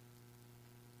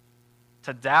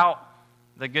 To doubt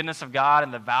the goodness of God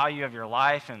and the value of your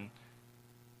life and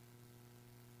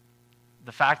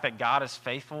the fact that God is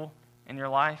faithful in your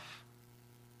life.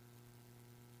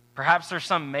 Perhaps there's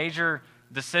some major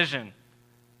decision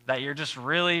that you're just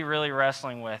really, really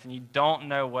wrestling with, and you don't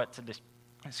know what to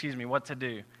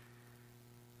do.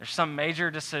 There's some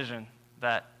major decision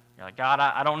that you're like, God,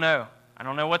 I don't know. I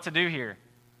don't know what to do here.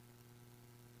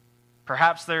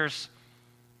 Perhaps there's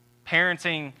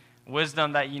parenting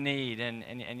wisdom that you need,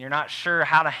 and you're not sure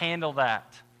how to handle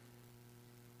that.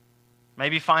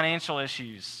 Maybe financial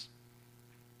issues.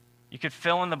 You could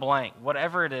fill in the blank.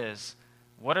 Whatever it is,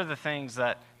 what are the things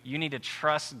that you need to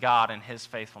trust God and His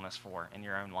faithfulness for in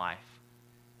your own life?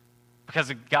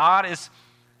 Because God is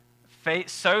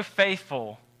so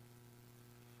faithful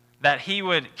that He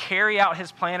would carry out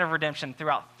His plan of redemption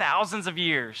throughout thousands of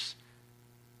years.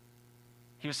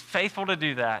 He was faithful to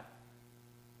do that.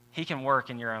 He can work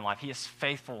in your own life. He is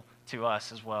faithful to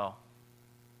us as well.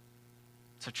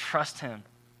 So trust Him.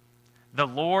 The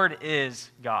Lord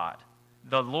is God.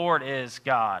 The Lord is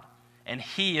God. And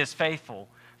He is faithful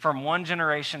from one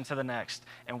generation to the next.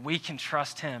 And we can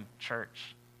trust Him,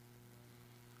 church.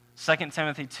 2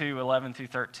 Timothy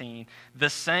 2:11-13. The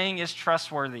saying is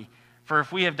trustworthy. For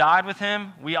if we have died with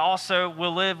Him, we also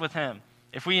will live with Him.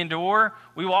 If we endure,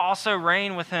 we will also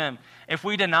reign with Him. If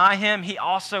we deny Him, He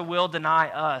also will deny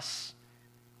us.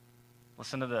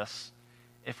 Listen to this.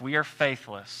 If we are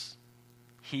faithless,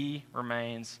 He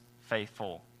remains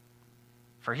faithful.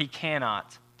 For He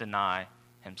cannot deny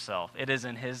Himself. It is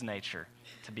in His nature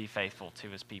to be faithful to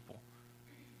His people.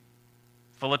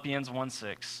 Philippians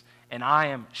 1:6. And I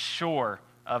am sure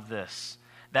of this,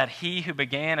 that He who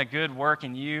began a good work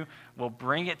in you will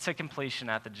bring it to completion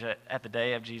at the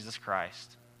day of Jesus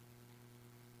Christ.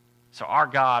 So our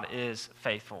God is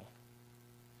faithful.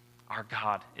 Our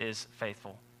God is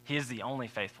faithful. He is the only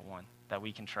faithful one that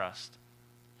we can trust.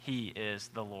 He is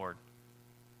the Lord.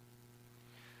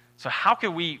 So how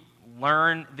can we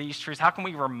learn these truths? How can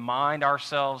we remind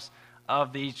ourselves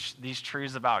of these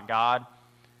truths about God?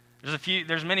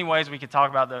 There's many ways we could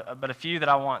talk about, but a few that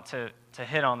I want to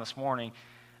hit on this morning.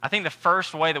 I think the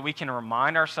first way that we can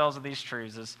remind ourselves of these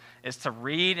truths is to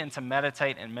read and to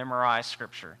meditate and memorize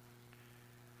Scripture.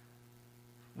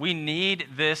 We need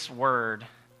this word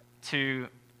to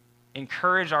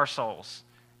encourage our souls,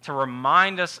 to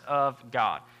remind us of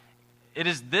God. It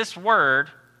is in this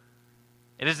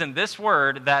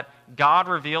word that God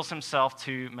reveals Himself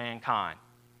to mankind.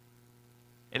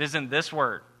 It is in this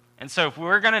word. And so if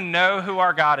we're going to know who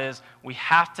our God is, we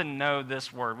have to know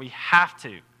this word. We have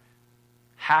to.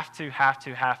 Have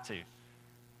to.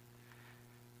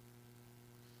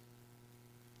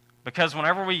 Because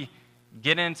whenever we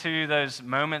get into those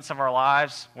moments of our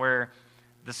lives where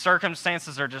the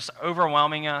circumstances are just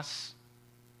overwhelming us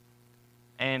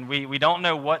and we don't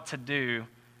know what to do,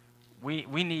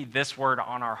 we need this word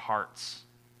on our hearts.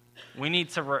 We need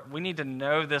to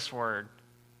know this word,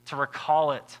 to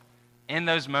recall it in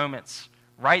those moments,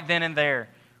 right then and there,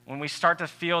 when we start to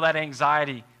feel that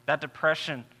anxiety, that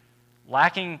depression,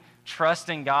 lacking trust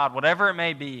in God, whatever it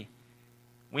may be.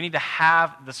 We need to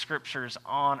have the scriptures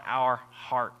on our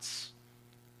hearts.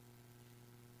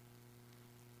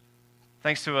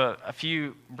 Thanks to a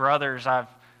few brothers, I've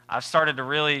started to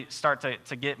really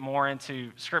to get more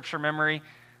into scripture memory,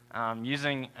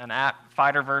 using an app,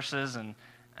 Fighter Verses, and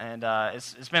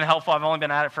it's been helpful. I've only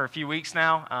been at it for a few weeks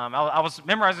now. I was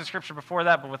memorizing scripture before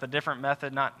that, but with a different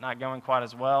method, not going quite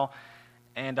as well.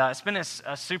 And it's been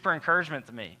a super encouragement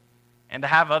to me. And to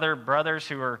have other brothers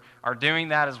who are doing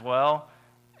that as well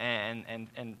and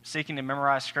seeking to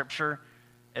memorize scripture,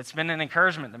 it's been an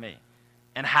encouragement to me.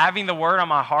 And having the word on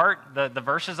my heart, the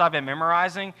verses I've been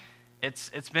memorizing,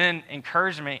 it's been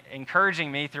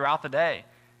encouraging me throughout the day.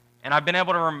 And I've been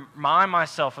able to remind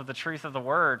myself of the truth of the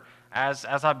word as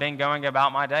I've been going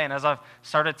about my day. And as I've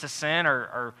started to sin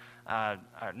or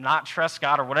not trust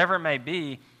God or whatever it may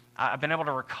be, I've been able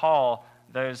to recall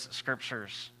those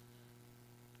scriptures.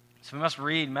 So we must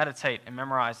read, meditate, and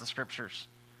memorize the scriptures.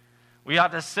 We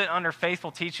ought to sit under faithful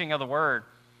teaching of the word.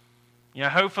 You know,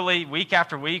 hopefully week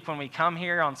after week when we come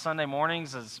here on Sunday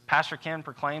mornings as Pastor Ken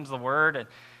proclaims the word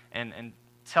and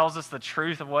tells us the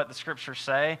truth of what the scriptures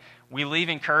say, we leave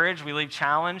encouraged, we leave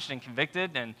challenged and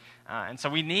convicted, and so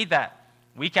we need that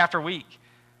week after week.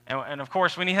 And of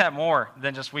course, we need that more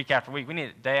than just week after week. We need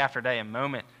it day after day and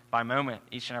moment by moment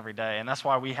each and every day. And that's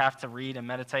why we have to read and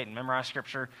meditate and memorize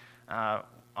scripture on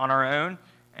our own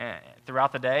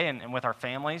throughout the day and with our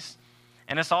families.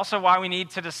 And it's also why we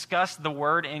need to discuss the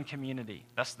word in community.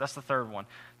 That's the third one.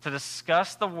 To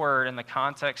discuss the word in the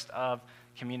context of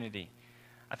community.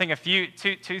 I think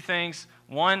two things.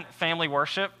 One, family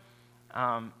worship.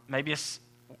 Maybe it's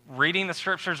reading the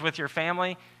scriptures with your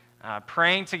family,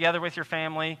 praying together with your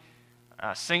family,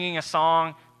 singing a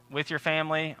song with your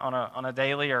family on a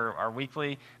daily or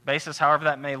weekly basis, however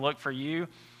that may look for you.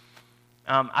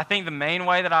 I think the main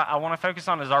way that I want to focus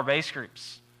on is our base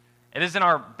groups. It is in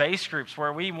our base groups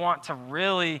where we want to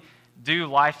really do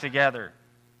life together.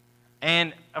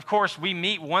 And, of course, we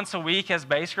meet once a week as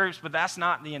base groups, but that's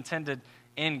not the intended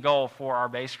end goal for our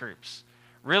base groups.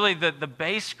 Really, the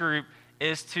base group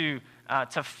is to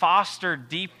foster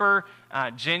deeper,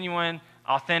 genuine,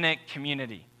 authentic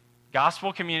community,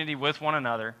 gospel community with one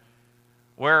another,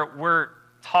 where we're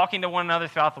talking to one another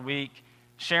throughout the week,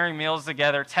 sharing meals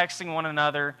together, texting one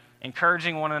another,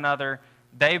 encouraging one another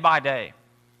day by day.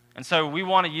 And so we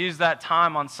want to use that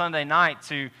time on Sunday night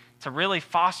to really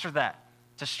foster that,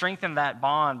 to strengthen that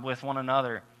bond with one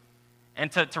another,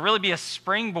 and to really be a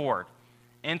springboard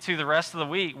into the rest of the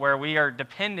week where we are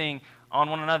depending on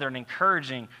one another and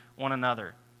encouraging one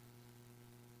another.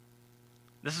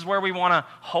 This is where we want to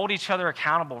hold each other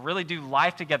accountable, really do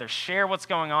life together, share what's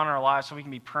going on in our lives so we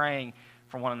can be praying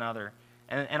for one another,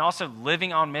 and also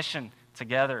living on mission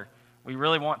together. We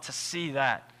really want to see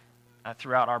that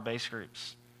throughout our base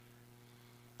groups.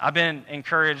 I've been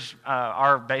encouraged,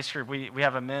 our base group, we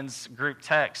have a men's group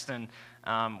text and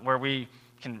where we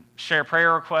can share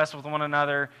prayer requests with one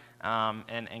another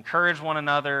and encourage one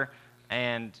another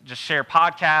and just share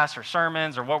podcasts or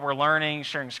sermons or what we're learning,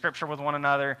 sharing scripture with one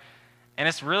another. And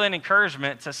it's really an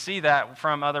encouragement to see that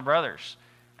from other brothers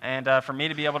and for me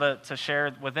to be able to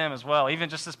share with them as well. Even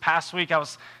just this past week, I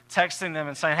was texting them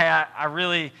and saying, hey, I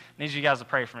really need you guys to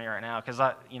pray for me right now because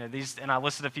I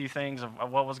listed a few things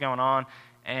of what was going on.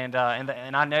 And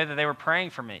I know that they were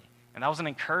praying for me, and that was an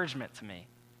encouragement to me.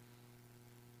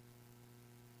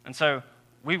 And so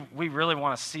we really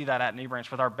want to see that at New Branch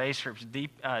with our base groups,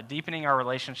 deepening our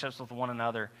relationships with one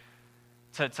another,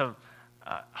 to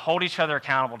hold each other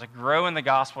accountable, to grow in the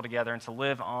gospel together, and to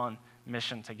live on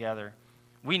mission together.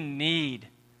 We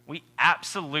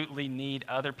absolutely need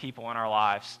other people in our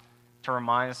lives to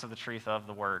remind us of the truth of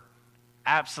the word.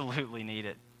 Absolutely need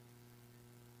it.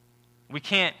 We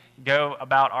can't go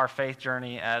about our faith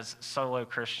journey as solo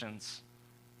Christians.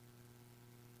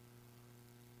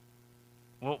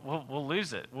 We'll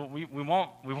lose it. We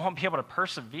won't be able to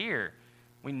persevere.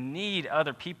 We need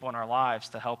other people in our lives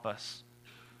to help us.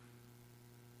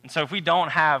 And so if we don't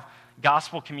have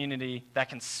gospel community that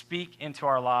can speak into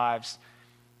our lives,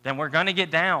 then we're going to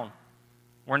get down.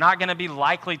 We're not going to be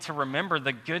likely to remember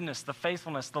the goodness, the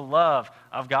faithfulness, the love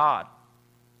of God.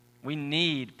 We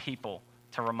need people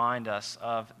to remind us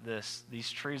of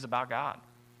these truths about God.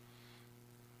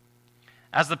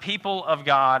 As the people of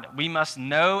God, we must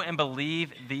know and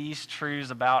believe these truths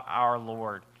about our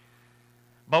Lord.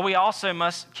 But we also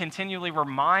must continually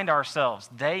remind ourselves,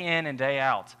 day in and day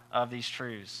out, of these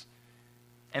truths.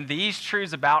 And these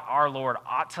truths about our Lord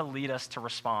ought to lead us to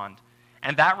respond.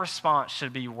 And that response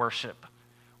should be worship.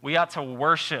 We ought to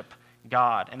worship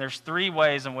God. And there's 3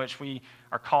 ways in which we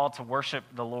are called to worship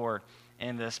the Lord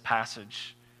in this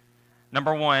passage.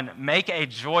 Number 1, make a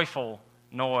joyful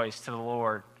noise to the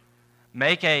Lord.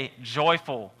 Make a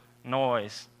joyful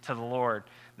noise to the Lord.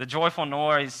 The joyful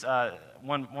noise,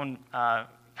 one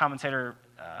commentator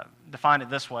defined it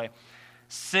this way: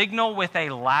 signal with a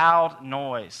loud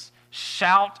noise.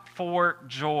 Shout for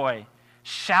joy.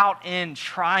 Shout in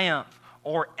triumph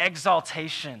or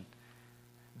exaltation.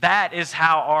 That is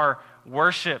how our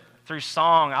worship through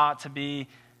song ought to be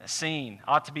seen,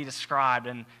 ought to be described,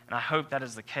 and I hope that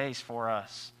is the case for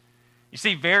us. You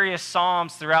see various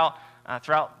psalms throughout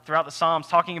the Psalms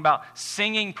talking about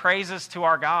singing praises to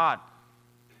our God.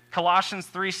 Colossians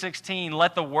 3:16,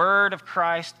 let the word of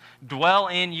Christ dwell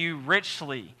in you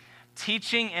richly,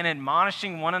 teaching and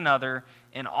admonishing one another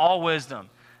in all wisdom,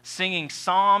 singing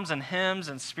psalms and hymns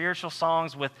and spiritual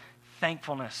songs with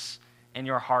thankfulness in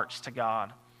your hearts to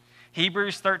God.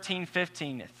 Hebrews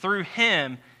 13:15, through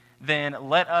him then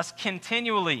let us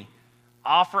continually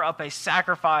offer up a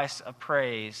sacrifice of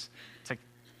praise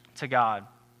to God.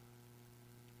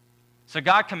 So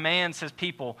God commands his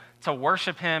people to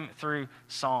worship him through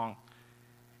song.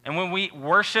 And when we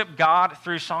worship God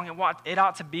through song, it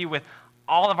ought to be with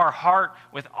all of our heart,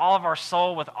 with all of our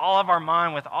soul, with all of our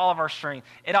mind, with all of our strength.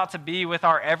 It ought to be with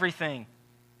our everything.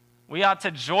 We ought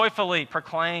to joyfully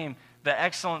proclaim the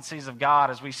excellencies of God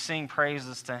as we sing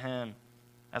praises to him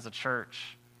as a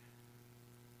church.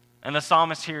 And the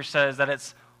psalmist here says that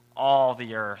it's all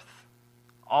the earth.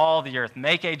 All the earth.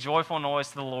 Make a joyful noise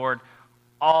to the Lord,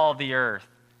 all the earth.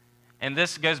 And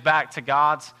this goes back to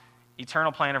God's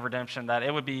eternal plan of redemption, that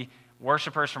it would be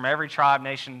worshipers from every tribe,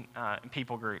 nation, and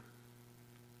people group.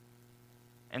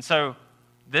 And so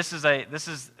this is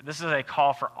a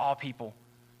call for all people,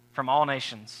 from all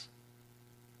nations,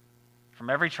 from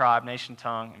every tribe, nation,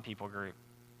 tongue, and people group.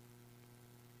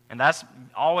 And that's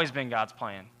always been God's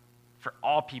plan, for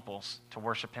all peoples to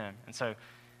worship him. And so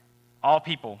all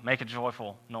people make a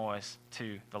joyful noise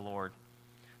to the Lord.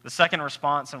 The second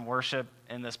response in worship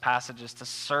in this passage is to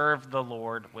serve the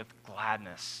Lord with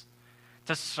gladness.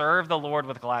 To serve the Lord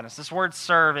with gladness. This word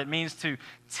serve, it means to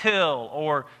till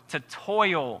or to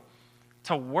toil,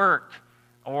 to work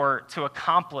or to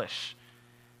accomplish.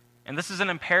 And this is an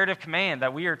imperative command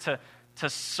that we are to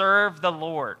serve the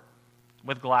Lord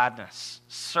with gladness.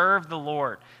 Serve the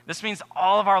Lord. This means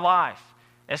all of our life.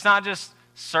 It's not just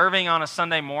serving on a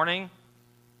Sunday morning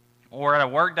or at a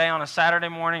work day on a Saturday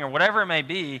morning or whatever it may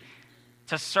be.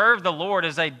 To serve the Lord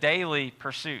is a daily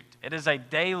pursuit. It is a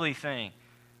daily thing.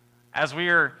 As we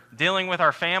are dealing with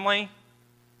our family,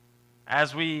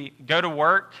 as we go to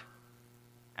work,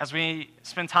 as we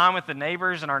spend time with the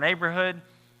neighbors in our neighborhood,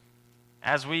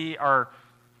 as we are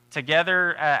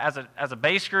together as a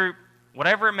base group,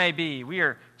 whatever it may be, we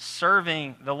are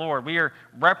serving the Lord. We are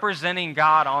representing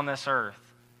God on this earth.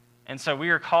 And so we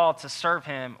are called to serve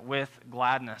him with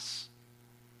gladness.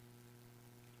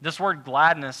 This word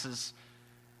gladness is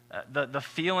the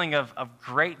feeling of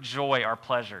great joy or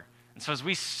pleasure. And so as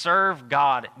we serve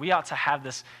God, we ought to have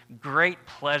this great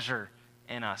pleasure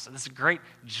in us, this great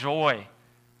joy.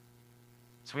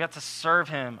 So we have to serve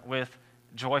him with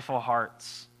joyful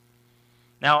hearts.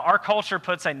 Now, our culture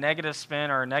puts a negative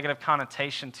spin or a negative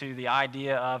connotation to the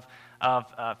idea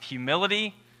of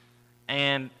humility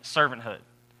and servanthood.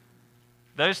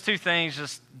 Those two things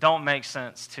just don't make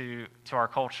sense to our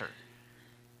culture.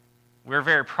 We're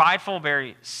very prideful,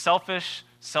 very selfish,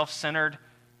 self-centered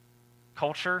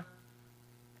culture,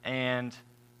 and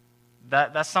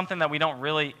that's something that we don't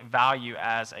really value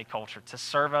as a culture, to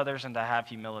serve others and to have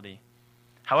humility.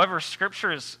 However,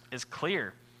 Scripture is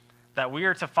clear that we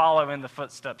are to follow in the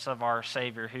footsteps of our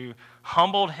Savior, who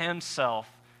humbled himself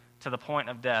to the point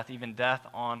of death, even death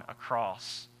on a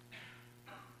cross.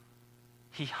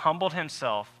 He humbled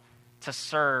himself to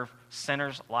serve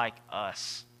sinners like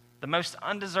us, the most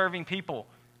undeserving people,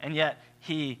 and yet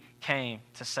he came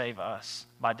to save us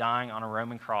by dying on a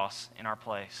Roman cross in our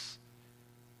place.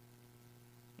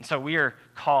 And so we are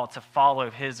called to follow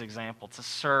his example, to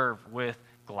serve with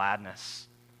gladness.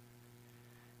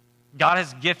 God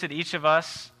has gifted each of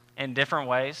us in different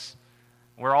ways.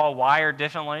 We're all wired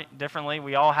differently.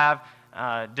 We all have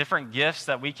different gifts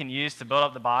that we can use to build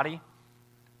up the body.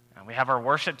 We have our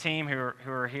worship team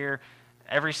who are here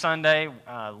every Sunday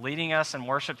leading us in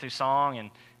worship through song,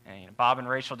 and Bob and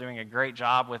Rachel doing a great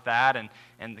job with that,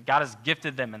 and God has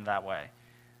gifted them in that way.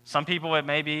 Some people, it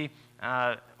may be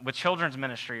with children's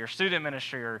ministry or student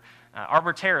ministry or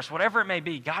Arbor Terrace, whatever it may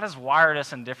be. God has wired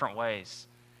us in different ways.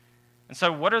 And so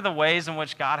what are the ways in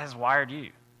which God has wired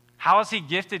you? How has he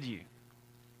gifted you?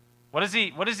 What has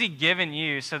he given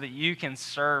you so that you can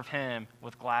serve him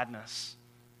with gladness?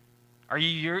 Are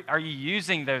you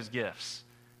using those gifts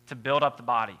to build up the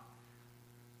body?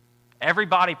 Every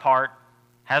body part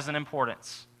has an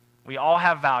importance. We all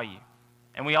have value,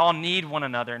 and we all need one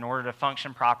another in order to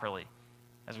function properly,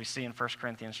 as we see in 1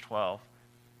 Corinthians 12.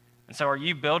 And so are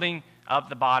you building up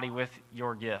the body with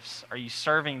your gifts? Are you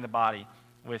serving the body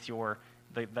with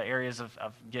the areas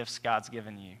of gifts God's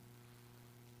given you?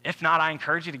 If not, I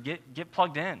encourage you to get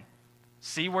plugged in.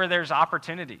 See where there's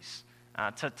opportunities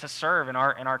to serve in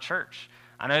our church.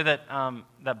 I know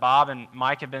that Bob and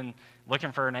Mike have been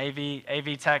looking for an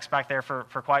AV techs back there for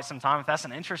quite some time. If that's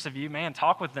an interest of you, man,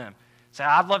 talk with them. Say,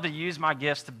 I'd love to use my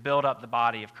gifts to build up the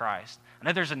body of Christ. I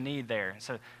know there's a need there.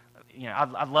 So,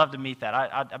 I'd love to meet that.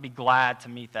 I'd be glad to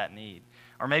meet that need.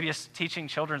 Or maybe a teaching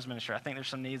children's ministry. I think there's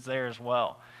some needs there as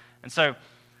well. And so,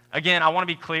 again, I want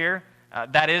to be clear.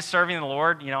 That is serving the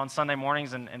Lord, on Sunday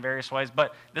mornings in various ways.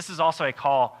 But this is also a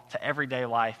call to everyday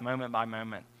life, moment by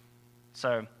moment.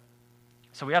 So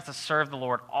we have to serve the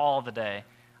Lord all the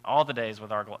days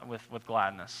with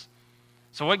gladness.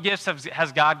 So what gifts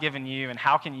has God given you, and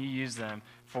how can you use them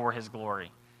for his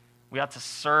glory? We have to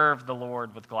serve the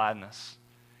Lord with gladness.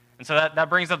 And so that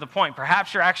brings up the point.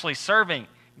 Perhaps you're actually serving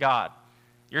God.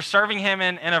 You're serving him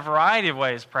in a variety of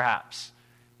ways, perhaps.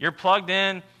 You're plugged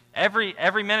in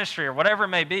every ministry or whatever it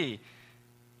may be.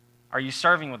 Are you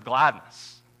serving with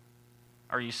gladness?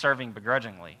 Are you serving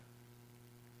begrudgingly?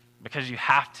 Because you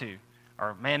have to.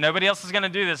 Or, man, nobody else is going to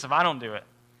do this if I don't do it.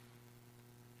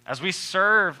 As we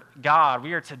serve God,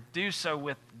 we are to do so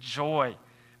with joy,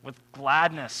 with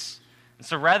gladness. And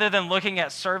so rather than looking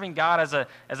at serving God as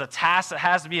a task that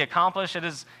has to be accomplished, it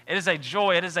is a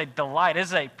joy, it is a delight, it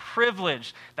is a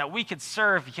privilege that we could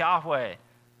serve Yahweh,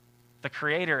 the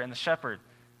Creator and the Shepherd.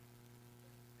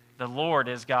 The Lord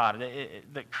is God.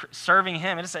 Serving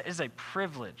him, it is a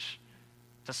privilege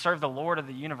to serve the Lord of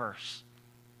the universe,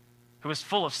 who is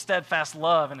full of steadfast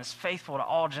love and is faithful to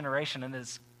all generation and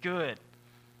is good.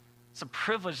 It's a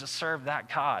privilege to serve that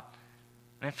God.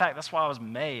 And in fact, that's why I was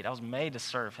made. I was made to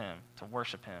serve him, to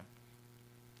worship him.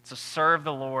 So serve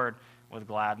the Lord with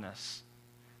gladness.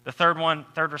 The third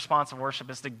response of worship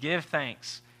is to give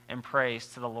thanks and praise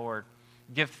to the Lord.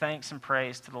 Give thanks and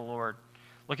praise to the Lord.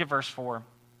 Look at verse 4.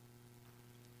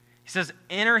 He says,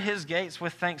 enter his gates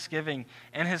with thanksgiving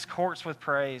and his courts with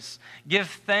praise. Give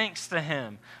thanks to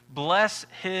him. Bless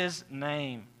his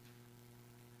name.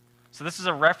 So this is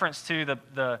a reference to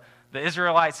the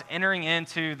Israelites entering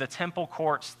into the temple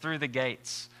courts through the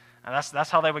gates. And that's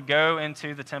how they would go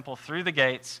into the temple, through the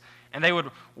gates, and they would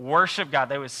worship God.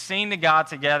 They would sing to God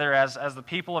together as the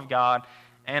people of God.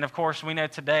 And of course, we know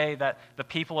today that the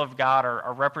people of God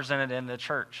are represented in the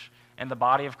church and the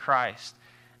body of Christ.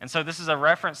 And so this is a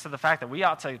reference to the fact that we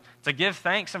ought to give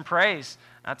thanks and praise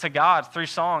to God through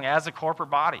song as a corporate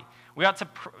body. We ought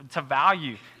to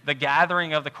value the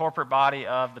gathering of the corporate body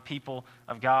of the people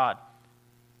of God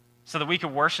so that we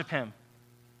could worship him,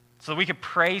 so that we could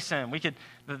praise him.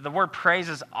 The word praise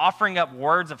is offering up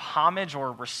words of homage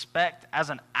or respect as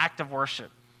an act of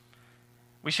worship.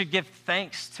 We should give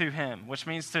thanks to him, which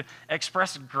means to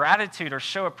express gratitude or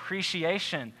show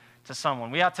appreciation to someone.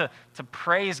 We ought to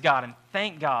praise God and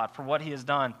thank God for what he has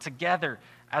done together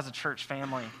as a church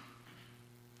family.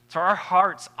 So our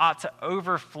hearts ought to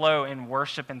overflow in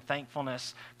worship and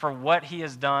thankfulness for what he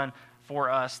has done for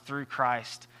us through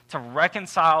Christ, to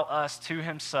reconcile us to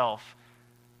himself,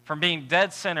 from being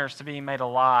dead sinners to being made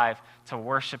alive to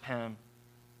worship him.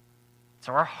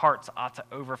 So our hearts ought to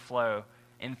overflow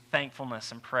in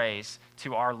thankfulness and praise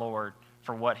to our Lord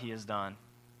for what he has done.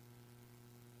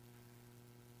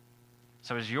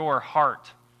 So is your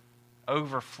heart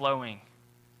overflowing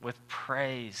with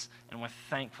praise and with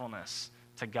thankfulness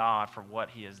to God for what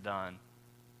he has done?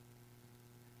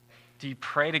 Do you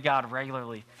pray to God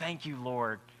regularly? Thank you,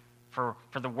 Lord, for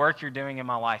the work you're doing in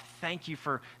my life. Thank you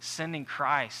for sending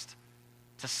Christ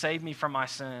to save me from my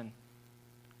sin.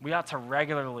 We ought to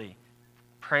regularly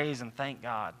praise and thank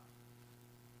God.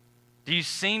 Do you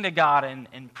sing to God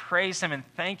and praise him and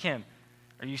thank him?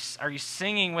 Are you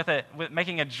singing with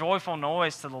making a joyful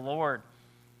noise to the Lord?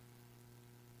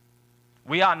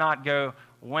 We ought not go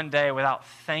one day without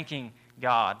thanking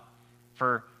God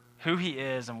for who he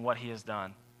is and what he has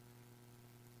done.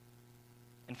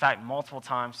 In fact, multiple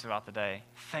times throughout the day,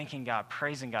 thanking God,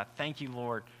 praising God. Thank you,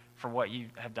 Lord, for what you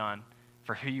have done,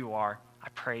 for who you are. I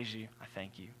praise you. I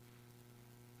thank you.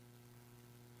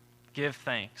 Give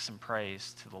thanks and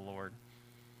praise to the Lord.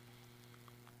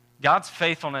 God's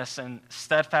faithfulness and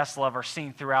steadfast love are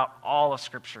seen throughout all of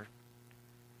Scripture.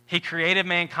 He created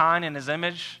mankind in his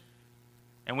image,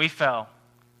 and we fell.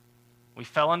 We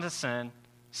fell into sin,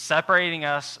 separating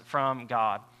us from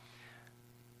God.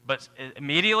 But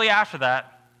immediately after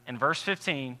that, in verse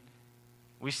 15,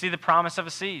 we see the promise of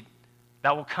a seed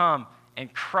that will come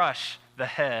and crush the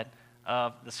head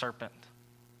of the serpent.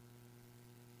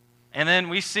 And then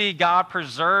we see God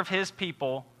preserve his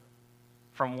people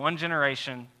from one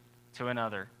generation to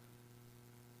another.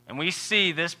 And we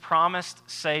see this promised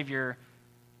Savior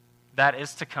that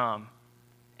is to come.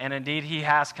 And indeed, he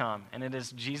has come. And it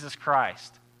is Jesus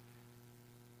Christ,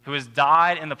 who has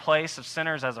died in the place of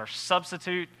sinners as our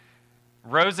substitute,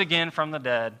 rose again from the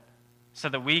dead, so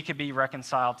that we could be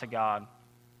reconciled to God,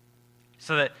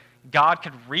 so that God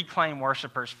could reclaim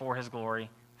worshipers for his glory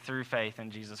through faith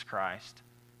in Jesus Christ.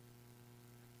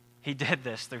 He did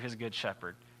this through his good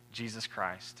shepherd, Jesus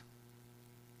Christ.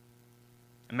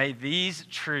 And may these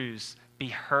truths be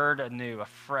heard anew,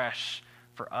 afresh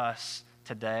for us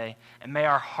today. And may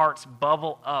our hearts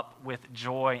bubble up with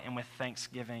joy and with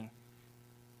thanksgiving.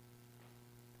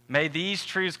 May these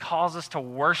truths cause us to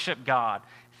worship God,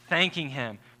 thanking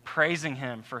him, praising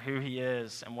him for who he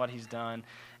is and what he's done.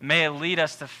 And may it lead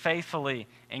us to faithfully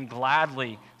and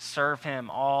gladly serve him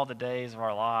all the days of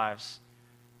our lives.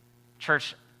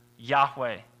 Church,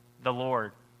 Yahweh, the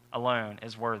Lord, alone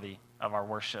is worthy of our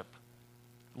worship.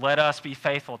 Let us be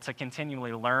faithful to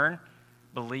continually learn,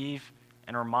 believe,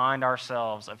 and remind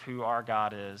ourselves of who our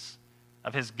God is,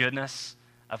 of his goodness,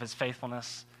 of his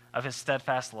faithfulness, of his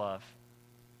steadfast love.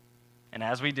 And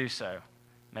as we do so,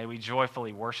 may we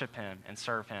joyfully worship him and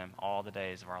serve him all the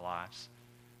days of our lives.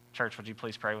 Church, would you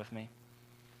please pray with me?